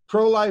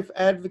 Pro-life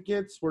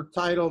advocates were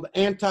titled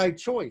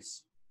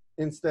anti-choice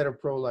instead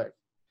of pro-life.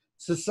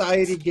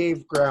 Society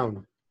gave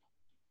ground.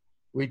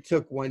 We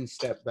took one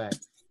step back.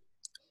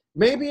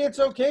 Maybe it's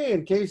okay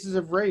in cases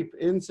of rape,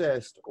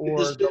 incest, or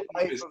the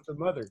life of the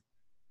mother.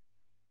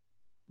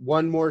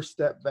 One more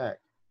step back.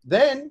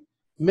 Then,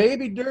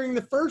 maybe during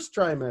the first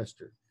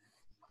trimester.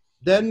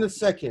 Then the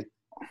second.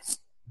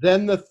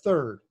 Then the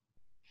third.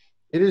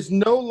 It is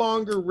no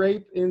longer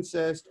rape,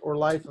 incest, or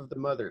life of the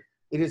mother.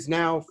 It is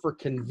now for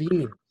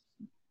convenience.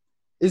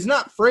 It's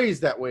not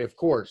phrased that way, of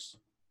course.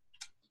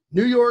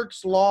 New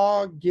York's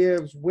law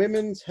gives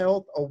women's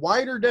health a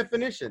wider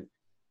definition.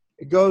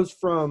 It goes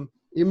from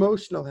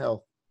emotional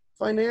health,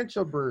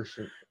 financial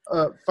burden,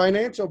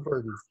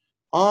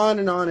 on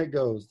and on it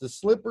goes. The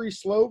slippery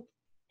slope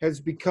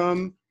has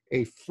become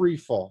a free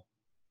fall.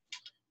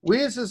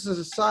 We as a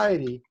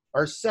society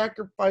are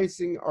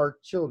sacrificing our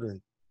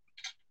children.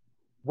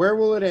 Where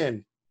will it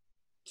end?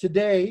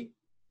 Today,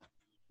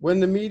 when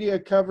the media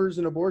covers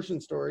an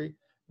abortion story,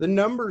 the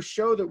numbers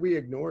show that we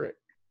ignore it.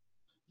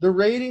 The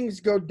ratings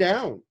go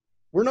down.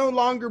 We're no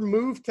longer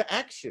moved to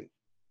action.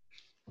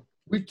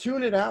 We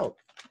tune it out.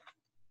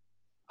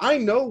 I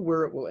know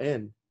where it will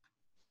end.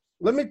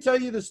 Let me tell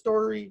you the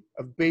story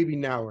of Baby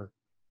Nauer.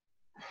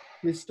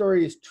 This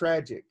story is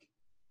tragic,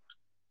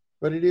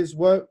 but it is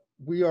what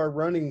we are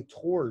running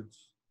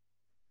towards.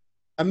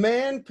 A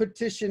man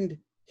petitioned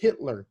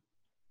Hitler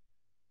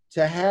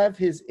to have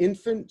his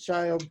infant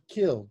child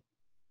killed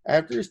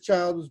after his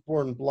child was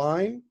born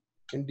blind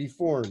and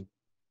deformed.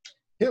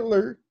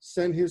 Hitler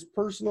sent his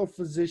personal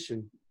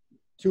physician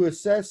to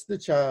assess the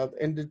child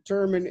and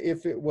determine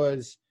if it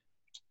was,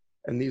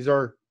 and these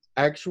are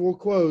actual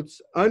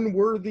quotes,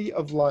 unworthy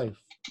of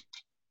life.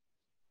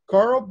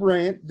 Karl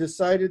Brandt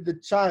decided the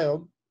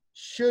child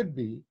should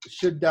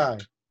die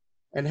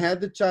and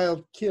had the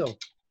child killed.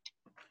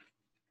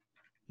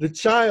 The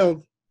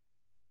child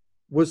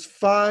was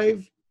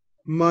 5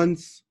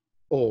 months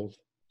old.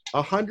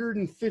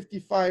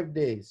 155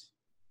 days.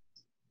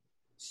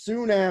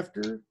 Soon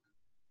after,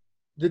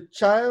 the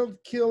child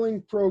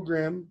killing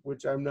program,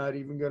 which I'm not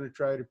even going to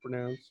try to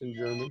pronounce in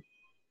German,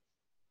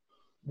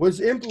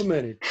 was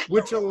implemented,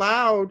 which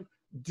allowed,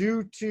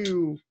 due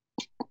to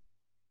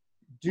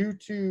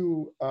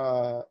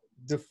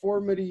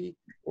deformity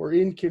or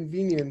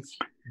inconvenience,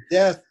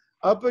 death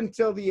up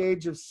until the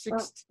age of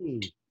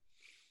 16,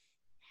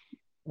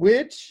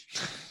 which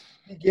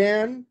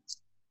began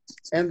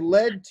and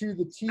led to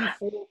the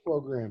T4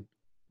 program,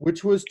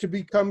 which was to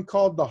become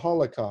called the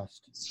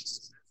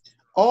Holocaust.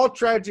 All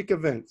tragic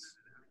events.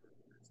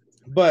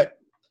 But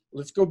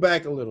let's go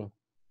back a little.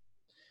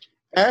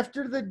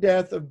 After the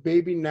death of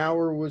baby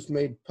Nauer was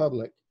made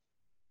public,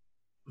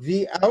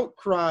 the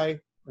outcry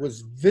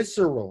was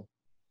visceral.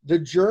 The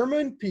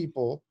German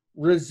people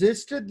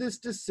resisted this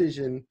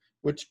decision,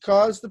 which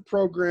caused the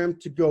program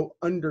to go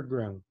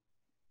underground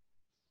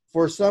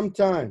for some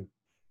time,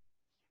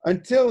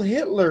 until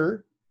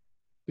Hitler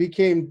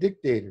became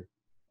dictator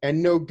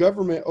and no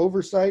government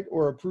oversight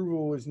or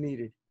approval was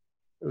needed.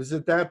 It was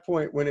at that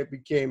point when it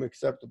became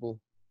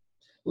acceptable.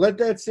 Let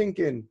that sink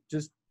in.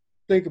 Just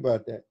think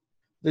about that.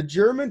 The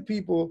German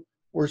people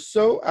were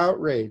so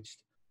outraged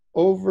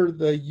over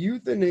the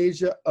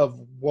euthanasia of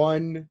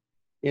one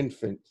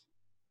infant,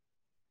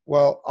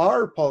 while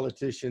our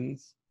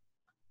politicians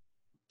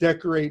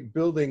decorate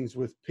buildings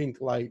with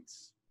pink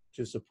lights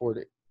to support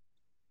it.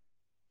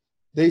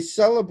 They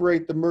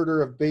celebrate the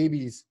murder of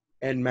babies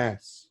en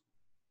masse.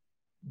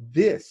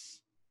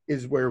 This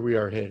is where we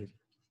are headed.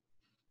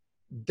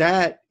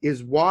 That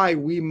is why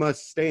we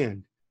must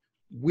stand.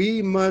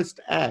 We must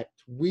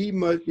act. We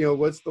must,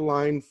 what's the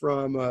line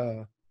from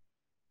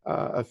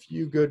A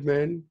Few Good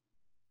Men?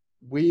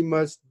 We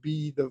must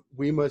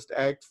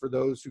act for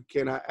those who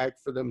cannot act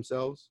for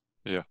themselves.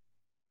 Yeah.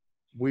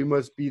 We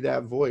must be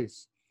that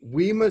voice.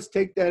 We must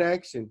take that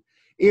action.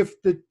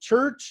 If the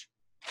church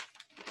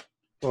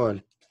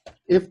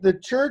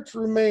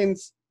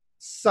remains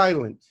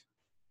silent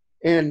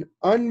and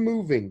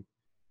unmoving,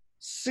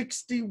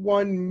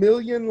 61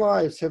 million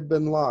lives have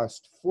been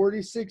lost.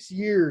 46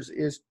 years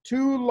is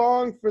too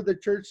long for the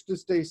church to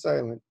stay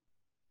silent.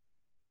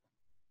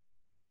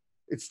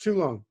 It's too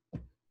long.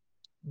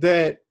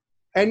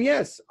 And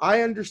yes,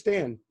 I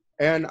understand.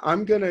 And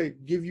I'm going to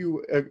give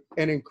you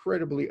an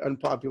incredibly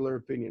unpopular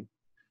opinion.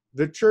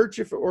 The church,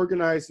 if it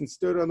organized and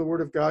stood on the word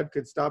of God,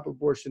 could stop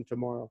abortion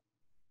tomorrow.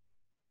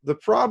 The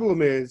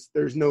problem is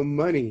there's no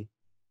money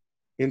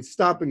in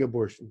stopping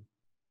abortion.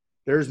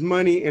 There's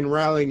money in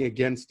rallying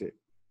against it.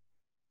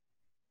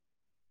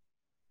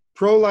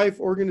 Pro-life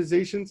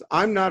organizations,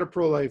 I'm not a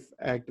pro-life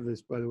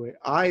activist, by the way.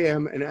 I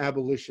am an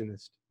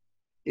abolitionist.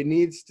 It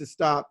needs to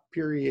stop,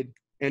 period,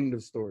 end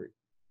of story.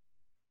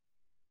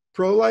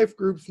 Pro-life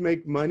groups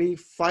make money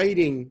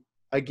fighting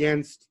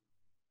against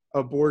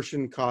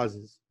abortion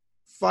causes,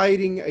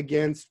 fighting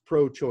against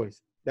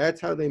pro-choice. That's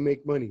how they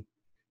make money.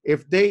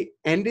 If they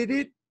ended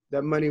it,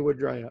 that money would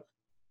dry up.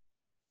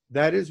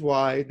 That is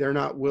why they're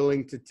not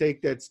willing to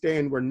take that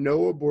stand where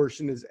no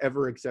abortion is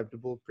ever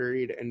acceptable,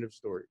 period, end of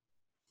story.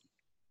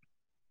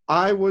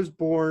 I was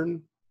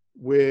born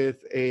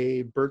with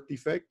a birth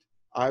defect.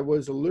 I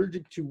was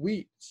allergic to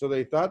wheat, so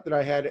they thought that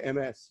I had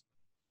MS.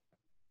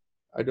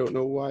 I don't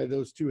know why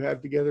those two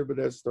have together, but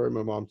that's the story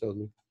my mom tells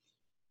me.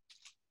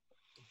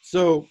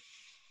 So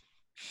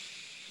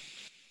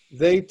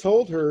they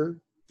told her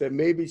that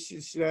maybe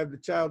she should have the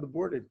child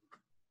aborted.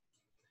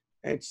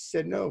 And she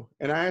said no.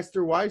 And I asked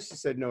her why she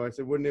said no. I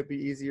said, wouldn't it be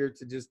easier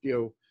to just,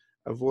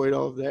 avoid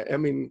all of that? I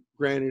mean,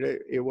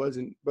 granted, it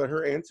wasn't, but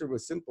her answer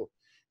was simple.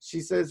 She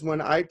says,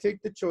 when I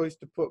take the choice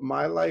to put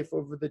my life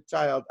over the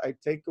child, I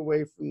take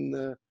away from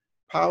the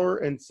power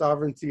and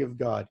sovereignty of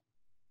God.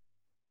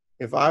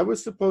 If I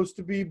was supposed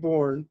to be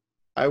born,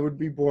 I would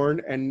be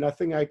born, and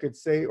nothing I could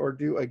say or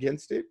do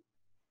against it.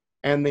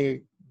 And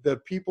the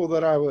people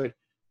that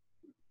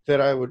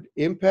I would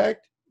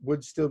impact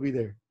would still be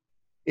there.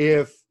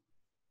 If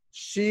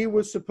she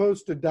was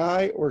supposed to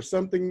die or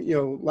something,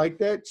 like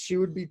that, she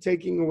would be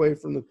taking away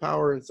from the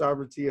power and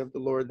sovereignty of the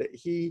Lord, that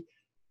he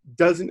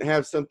doesn't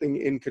have something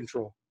in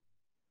control.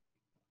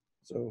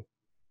 So,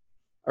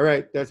 all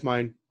right, that's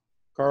mine.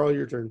 Carl,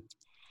 your turn.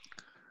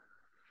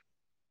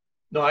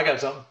 No, I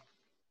got something.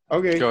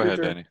 Okay. Go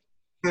ahead, Danny.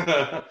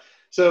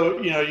 So,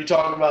 you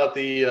talk about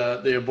the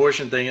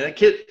abortion thing, and it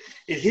hits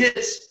it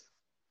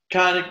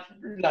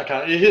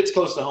hits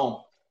close to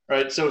home,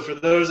 right? So for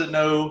those that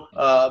know,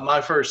 my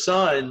first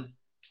son,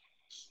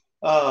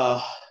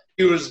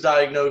 he was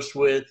diagnosed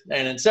with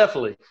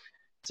anencephaly.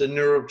 It's a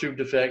neural tube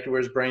defect where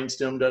his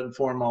brainstem doesn't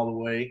form all the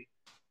way,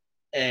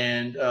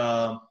 and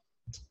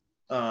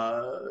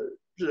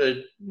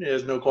it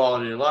has no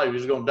quality of life.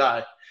 He's going to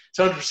die. It's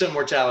 100%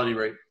 mortality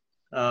rate.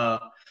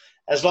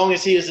 As long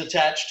as he is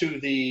attached to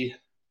the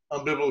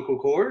umbilical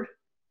cord,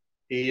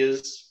 he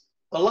is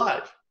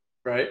alive,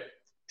 right?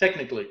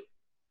 Technically.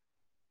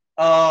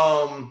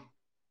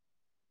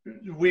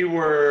 We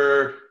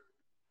were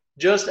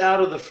just out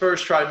of the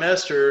first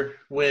trimester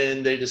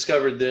when they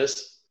discovered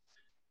this.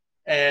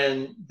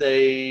 And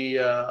they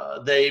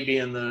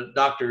being the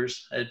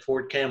doctors at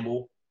Fort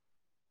Campbell,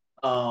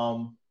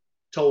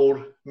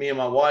 told me and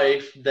my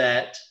wife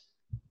that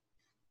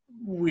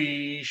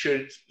we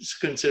should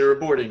consider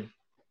aborting.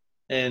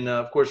 And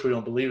of course, we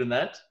don't believe in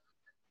that.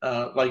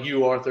 Like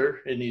you, Arthur,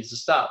 it needs to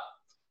stop.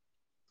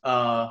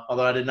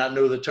 Although I did not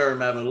know the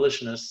term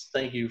abolitionist.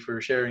 Thank you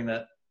for sharing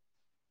that.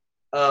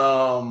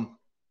 And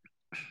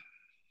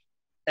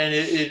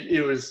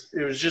it was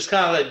just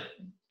kind of like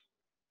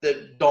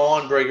that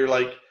dawn breaker.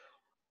 Like,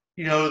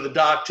 the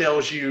doc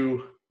tells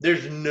you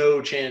there's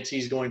no chance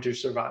he's going to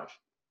survive,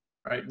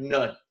 right?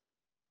 None.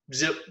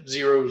 Zip,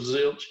 zero,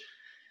 zilch.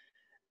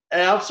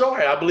 And I'm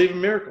sorry, I believe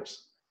in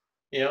miracles.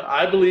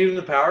 I believe in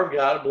the power of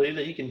God. I believe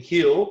that he can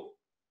heal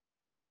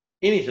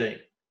anything.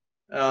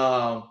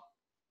 Now,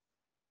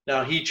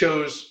 he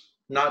chose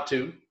not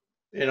to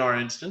in our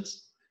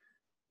instance.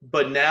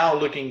 But now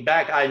looking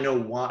back, I know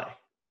why.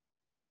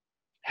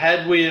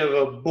 Had we have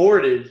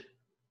aborted,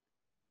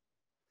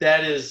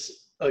 that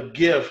is a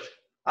gift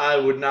I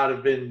would not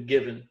have been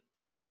given,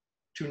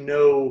 to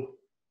know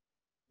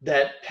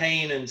that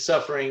pain and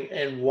suffering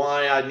and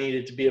why I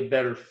needed to be a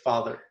better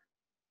father.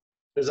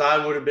 Because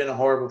I would have been a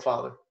horrible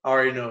father. I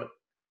already know it.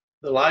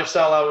 The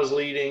lifestyle I was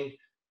leading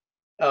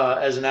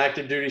as an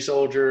active duty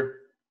soldier,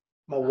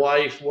 my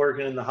wife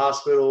working in the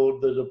hospital,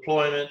 the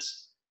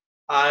deployments,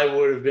 I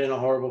would have been a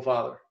horrible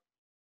father.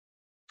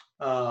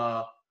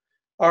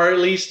 Or at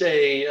least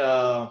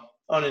a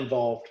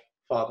uninvolved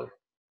father,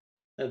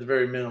 at the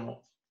very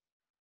minimal,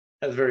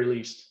 at the very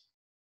least.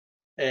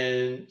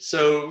 And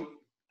so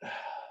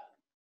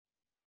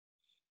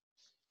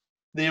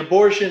the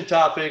abortion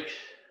topic,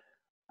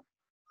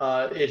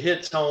 it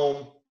hits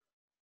home.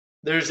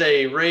 There's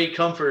a Ray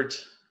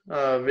Comfort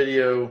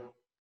video,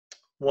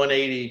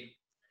 180,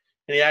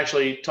 and he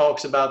actually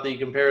talks about the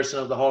comparison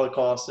of the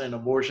Holocaust and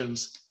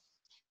abortions.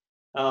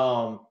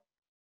 And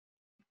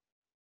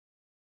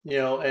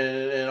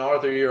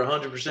Arthur, you're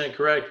 100%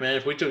 correct, man.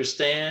 If we took a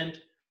stand,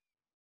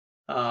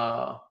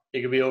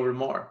 it could be over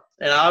tomorrow.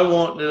 And I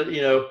want to,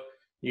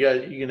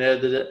 you can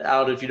edit it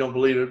out if you don't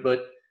believe it,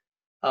 but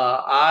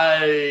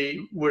I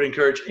would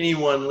encourage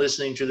anyone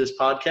listening to this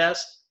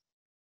podcast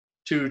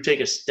to take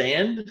a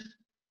stand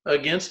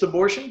against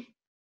abortion.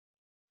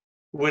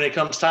 When it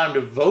comes time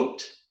to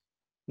vote,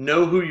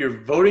 know who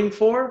you're voting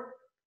for,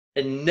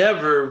 and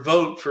never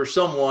vote for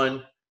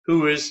someone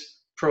who is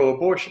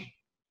pro-abortion.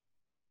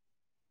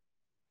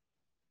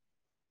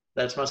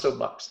 That's my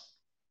soapbox.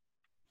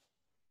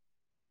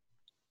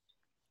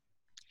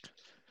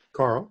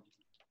 Carl?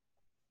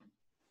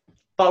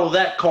 Follow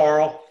that,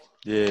 Carl.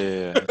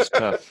 Yeah, it's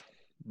tough.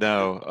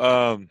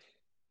 No.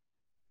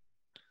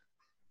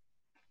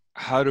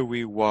 How do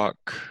we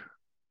walk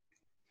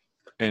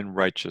in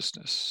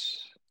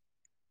righteousness?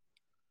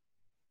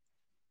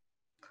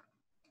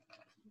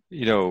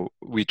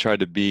 We try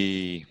to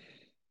be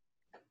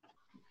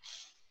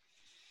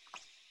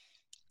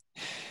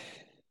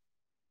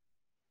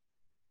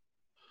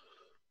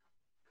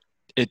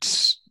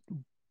it's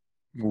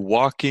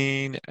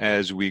walking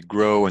as we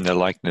grow in the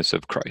likeness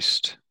of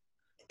Christ.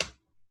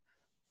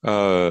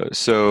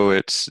 So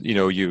it's,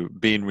 you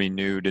being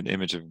renewed in the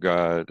image of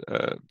God,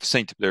 that's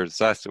the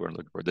word I'm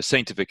looking for, the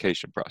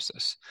sanctification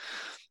process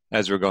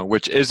as we're going,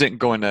 which isn't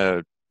going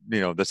to,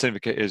 the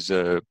sanctification is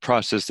a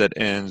process that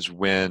ends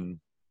when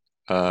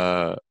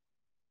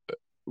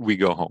we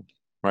go home,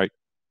 right?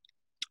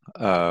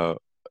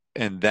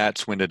 And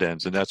that's when it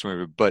ends, and that's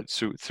when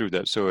through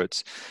that. So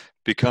it's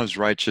becomes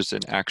righteous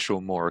in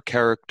actual moral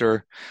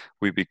character.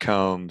 We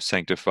become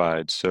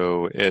sanctified.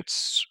 So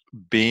it's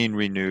being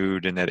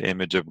renewed in that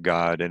image of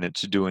God, and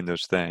it's doing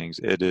those things.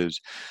 It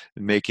is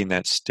making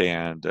that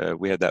stand.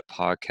 We had that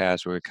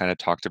podcast where we kind of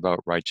talked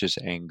about righteous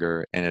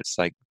anger, and it's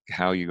like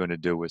how you're going to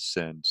deal with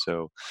sin.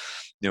 So,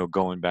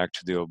 going back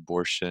to the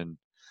abortion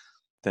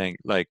thing,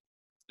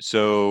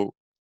 so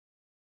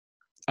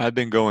I've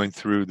been going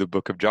through the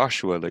book of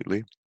Joshua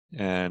lately,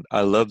 and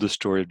I love the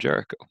story of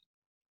Jericho.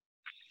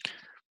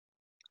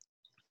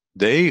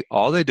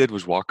 All they did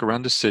was walk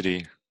around the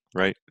city,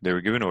 right? They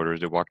were given orders.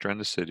 They walked around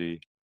the city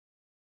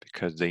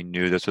because they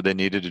knew that's what they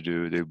needed to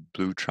do. They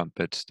blew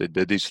trumpets. They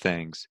did these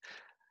things.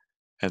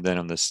 And then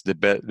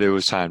there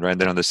was time, right?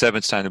 And then on the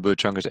seventh time, they blew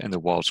trumpets and the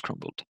walls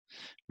crumbled,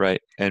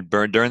 right? And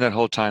during that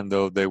whole time,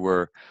 though, they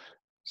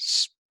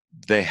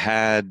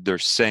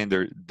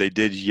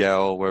did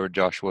yell wherever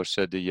Joshua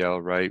said to yell,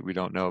 right? We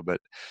don't know,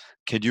 but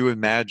could you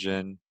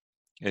imagine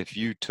if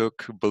you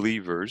took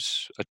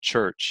believers, a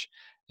church,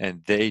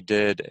 and they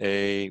did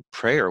a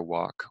prayer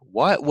walk?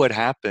 What would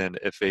happen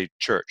if a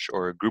church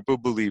or a group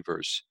of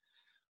believers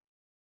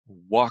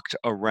walked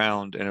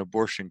around an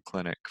abortion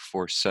clinic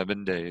for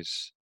 7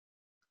 days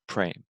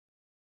praying?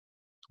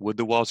 Would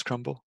the walls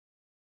crumble?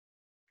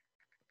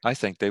 I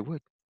think they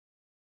would.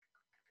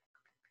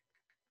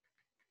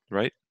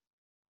 Right?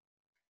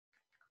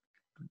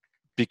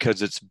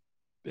 Because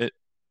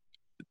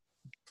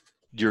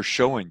you're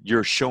showing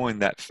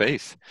that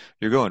faith.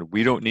 You're going,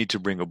 we don't need to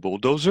bring a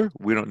bulldozer.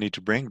 We don't need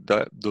to bring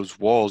those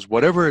walls.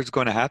 Whatever is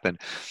going to happen,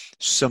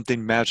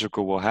 something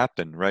magical will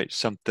happen, right?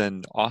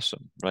 Something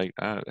awesome, right?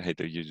 I hate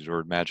to use the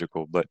word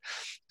magical, but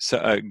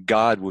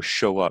God will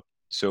show up.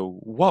 So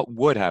what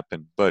would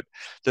happen? But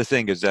the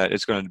thing is that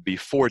it's going to be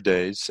 4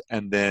 days,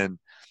 and then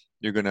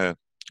you're going to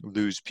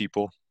lose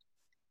people,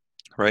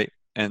 right?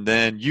 And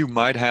then you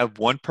might have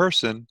one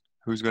person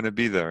who's going to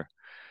be there.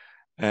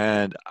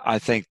 And I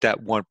think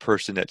that one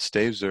person that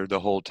stays there the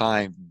whole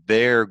time,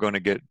 they're going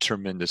to get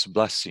tremendous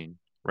blessing,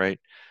 right?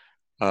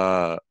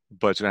 But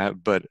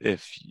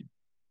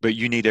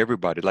you need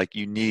everybody. Like,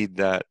 you need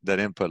that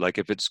input. Like,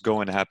 if it's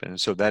going to happen, and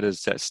so that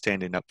is that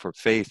standing up for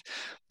faith.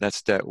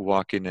 That's that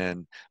walking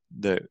in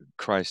the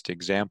Christ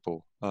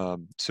example.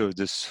 So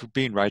this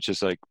being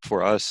righteous, like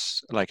for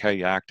us, like how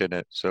you act in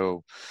it.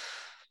 So,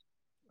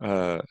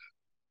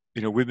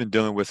 we've been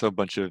dealing with a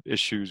bunch of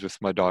issues with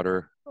my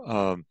daughter.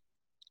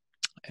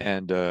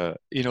 And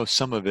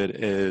some of it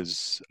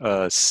is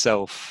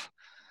self,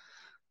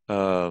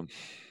 her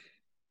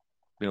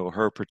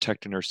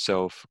protecting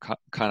herself,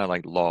 kind of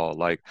like law,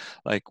 like,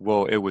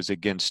 well, it was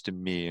against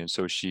me, and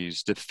so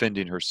she's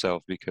defending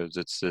herself because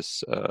it's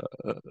this,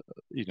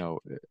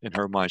 in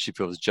her mind she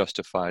feels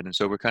justified, and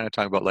so we're kind of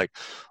talking about like,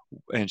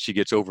 and she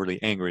gets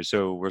overly angry.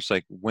 So we're just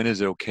like, when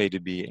is it okay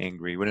to be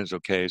angry? When is it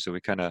okay? So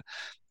we kind of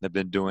have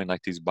been doing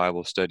like these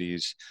Bible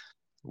studies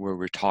where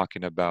we're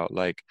talking about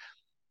like,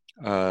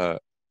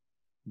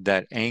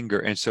 that anger,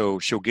 and so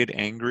she'll get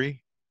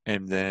angry,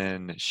 and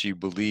then she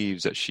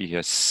believes that she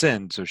has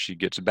sinned, so she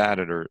gets mad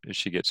at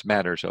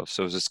herself.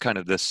 So it's kind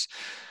of this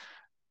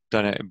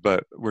done,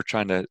 but we're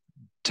trying to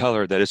tell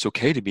her that it's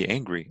okay to be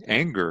angry.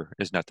 Anger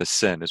is not the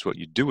sin, it's what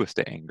you do with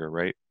the anger,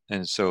 right?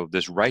 And so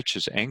this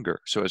righteous anger.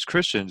 So as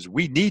Christians,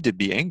 we need to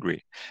be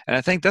angry, and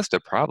I think that's the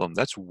problem.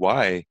 That's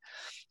why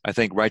I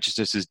think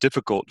righteousness is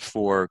difficult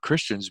for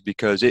Christians,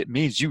 because it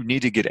means you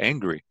need to get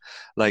angry.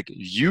 Like,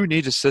 you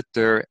need to sit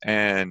there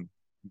and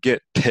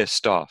get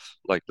pissed off.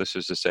 Like, let's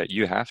just say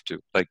you have to.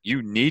 Like,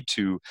 you need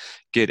to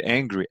get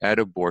angry at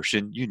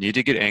abortion. You need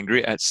to get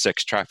angry at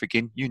sex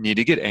trafficking. You need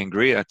to get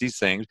angry at these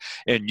things,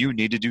 and you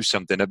need to do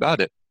something about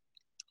it.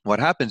 What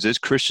happens is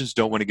Christians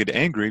don't want to get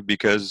angry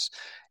because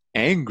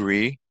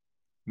angry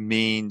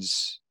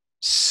means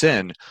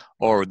sin,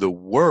 or the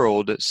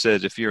world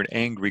says if you're an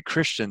angry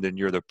Christian, then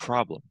you're the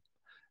problem.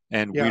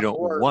 And we don't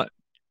want.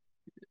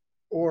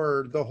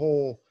 Or the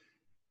whole,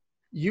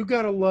 you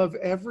got to love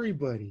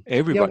everybody.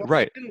 Everybody,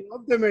 right. You can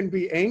love them and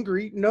be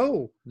angry.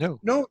 No,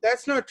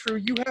 that's not true.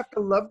 You have to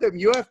love them.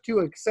 You have to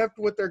accept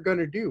what they're going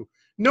to do.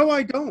 No,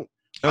 I don't.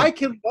 No. I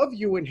can love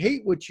you and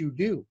hate what you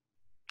do.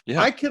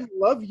 Yeah. I can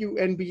love you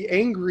and be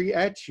angry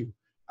at you.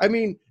 I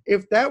mean,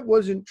 if that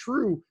wasn't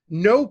true,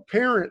 no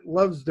parent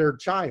loves their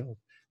child,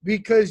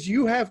 because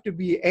you have to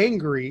be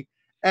angry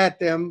at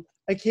them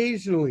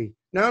occasionally.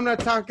 Now, I'm not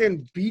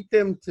talking beat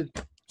them to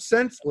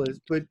senseless,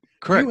 but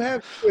correct. You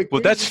have to.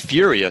 Well, that's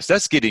furious.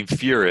 That's getting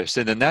furious,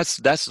 and then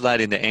that's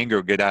letting the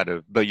anger get out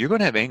of. But you're going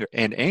to have anger,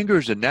 and anger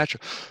is a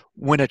natural.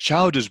 When a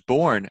child is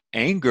born,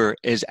 anger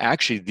is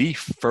actually the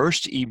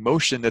first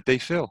emotion that they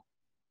feel.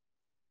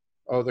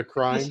 Oh, the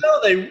crying.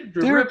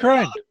 They were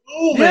crying.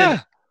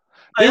 Yeah,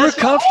 they were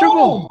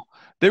comfortable.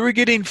 They were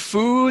getting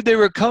food. They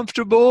were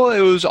comfortable.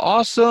 It was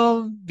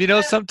awesome.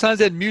 Sometimes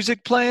they had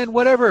music playing,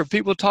 whatever,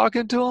 people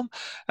talking to them.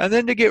 And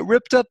then they get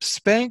ripped up,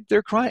 spanked.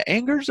 They're crying.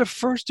 Anger's the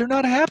first. They're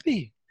not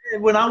happy.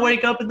 When I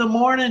wake up in the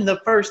morning,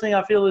 the first thing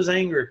I feel is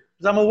anger,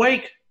 because I'm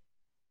awake.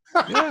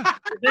 Yeah.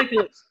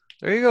 Ridiculous.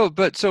 There you go.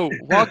 But so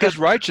walk as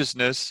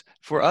righteousness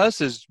for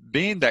us is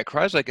being that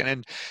Christ-like.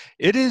 And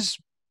it is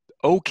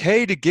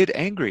okay to get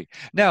angry.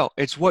 Now,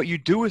 it's what you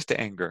do with the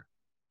anger.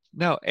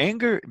 Now,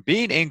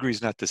 being angry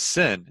is not the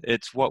sin.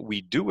 It's what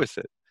we do with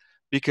it.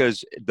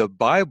 Because the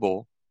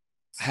Bible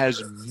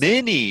has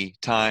many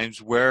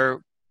times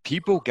where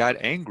people got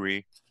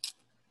angry,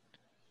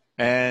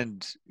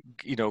 and,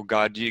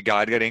 God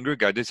got angry,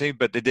 God did say,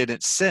 but they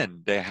didn't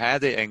sin. They had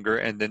the anger,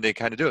 and then they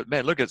kind of do it.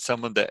 Man, look at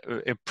someone that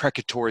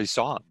imprecatory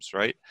Psalms,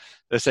 right?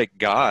 It's like,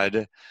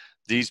 God,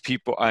 these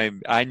people,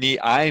 I'm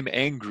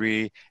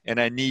angry, and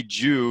I need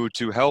you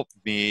to help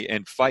me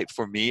and fight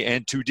for me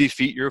and to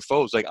defeat your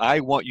foes. Like, I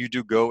want you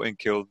to go and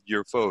kill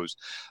your foes.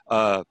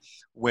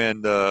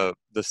 When the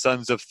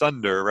sons of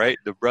thunder, right,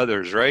 the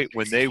brothers, right,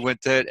 when they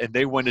went there and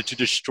they wanted to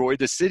destroy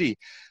the city,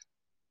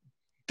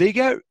 they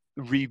got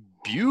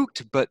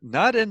rebuked, but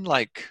not in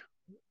like,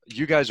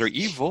 you guys are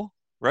evil,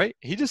 right?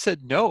 He just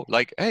said no.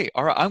 Like, hey,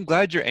 all right, I'm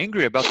glad you're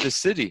angry about this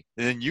city,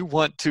 and then you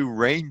want to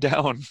rain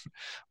down,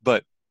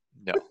 but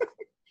no.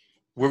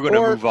 We're going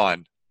to move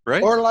on,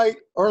 right? Or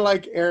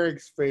like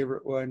Eric's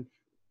favorite one,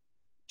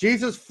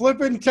 Jesus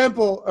flipping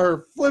tables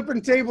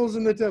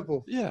in the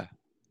temple. Yeah,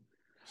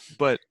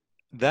 but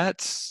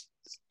that's,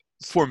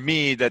 for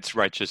me, that's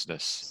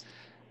righteousness,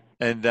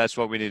 and that's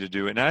what we need to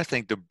do. And I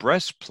think the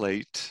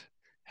breastplate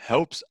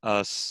helps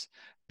us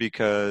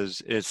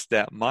because it's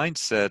that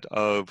mindset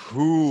of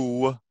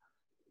who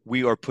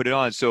we are putting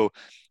on. So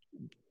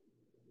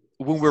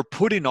when we're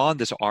putting on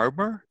this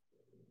armor,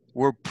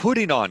 we're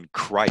putting on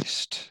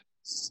Christ,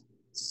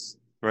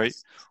 right?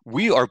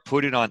 We are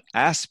putting on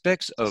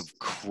aspects of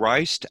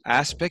Christ,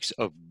 aspects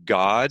of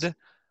God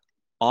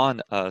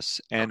on us,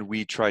 and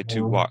we try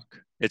to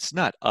walk. It's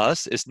not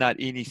us. It's not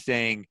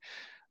anything.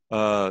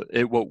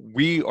 What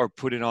we are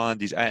putting on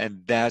these,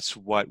 and that's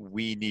what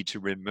we need to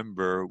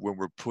remember when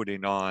we're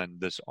putting on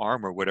this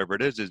armor, whatever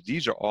it is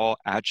these are all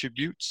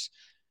attributes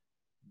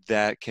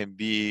that can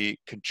be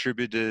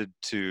contributed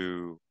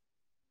to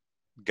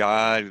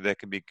God, that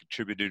can be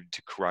contributed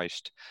to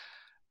Christ,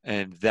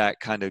 and that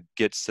kind of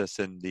gets us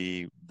in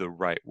the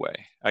right way,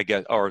 I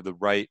guess, or the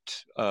right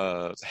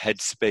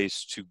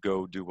headspace to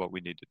go do what we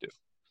need to do.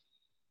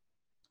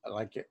 I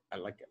like it.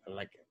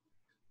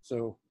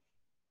 So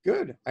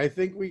good. I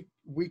think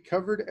we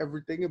covered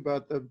everything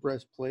about the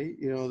breastplate.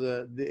 You know,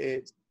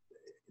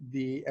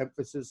 the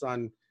emphasis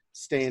on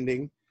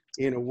standing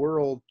in a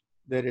world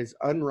that is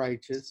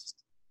unrighteous,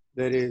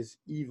 that is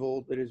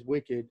evil, that is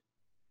wicked,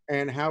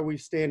 and how we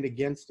stand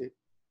against it.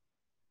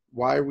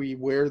 Why we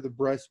wear the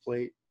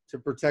breastplate, to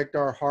protect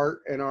our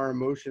heart and our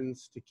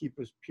emotions, to keep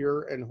us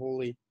pure and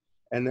holy,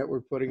 and that we're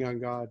putting on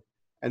God,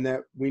 and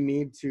that we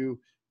need to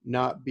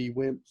not be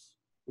wimps.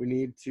 We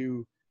need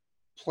to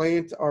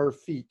plant our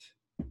feet,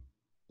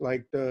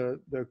 like the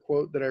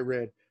quote that I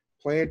read,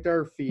 plant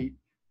our feet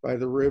by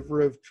the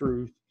river of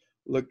truth,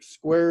 look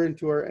square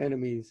into our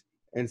enemies,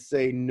 and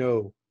say,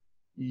 no,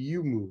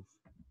 you move.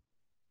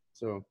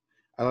 So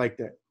I like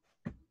that.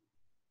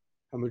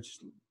 How much?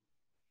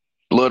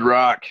 Blood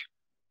rock.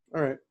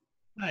 All right.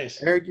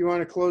 Nice. Eric, you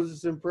want to close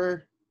us in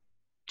prayer?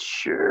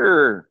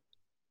 Sure.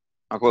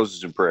 I'll close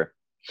this in prayer.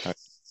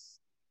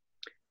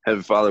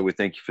 Heavenly Father, we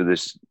thank you for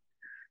this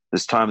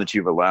time that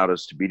you've allowed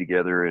us to be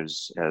together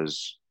as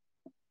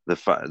the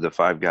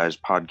Five Guys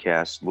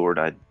podcast. Lord,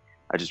 I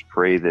just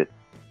pray that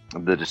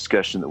the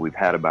discussion that we've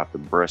had about the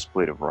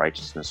breastplate of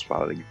righteousness,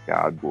 Father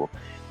God,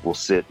 will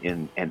sit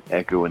in and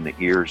echo in the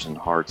ears and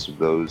hearts of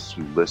those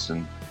who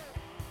listen.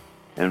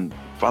 And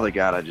Father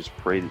God, I just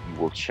pray that you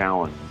will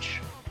challenge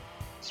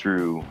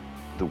through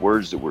the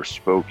words that were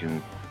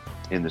spoken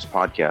in this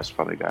podcast,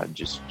 Father God,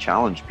 just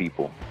challenge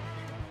people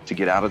to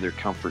get out of their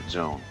comfort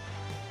zone,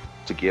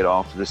 to get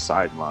off the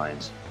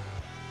sidelines,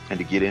 and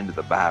to get into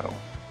the battle.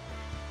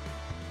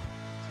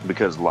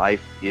 Because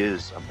life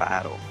is a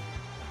battle,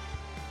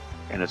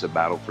 and it's a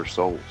battle for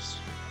souls.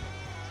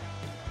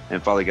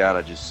 And Father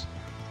God,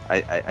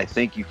 I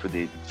thank you for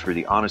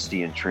the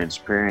honesty and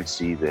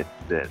transparency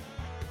that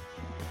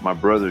my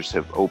brothers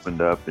have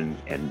opened up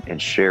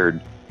and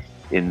shared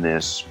in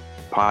this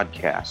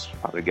podcast,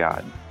 Father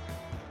God.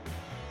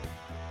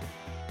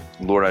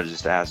 Lord, I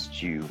just ask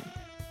that you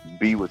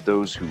be with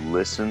those who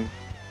listen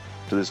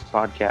to this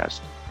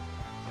podcast,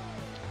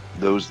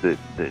 those that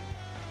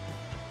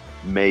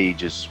may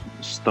just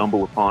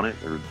stumble upon it,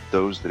 or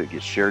those that it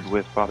gets shared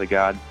with, Father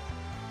God.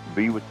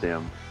 Be with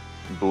them,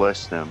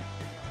 bless them,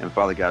 and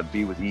Father God,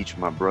 be with each of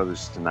my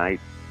brothers tonight,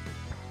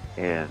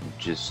 and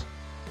just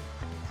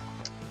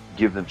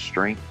give them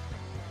strength,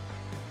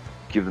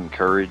 give them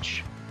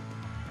courage,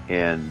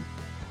 and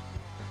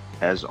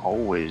as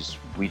always,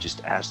 we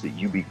just ask that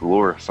you be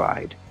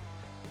glorified.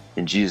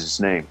 In Jesus'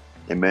 name,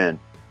 amen.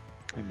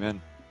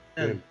 Amen.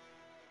 And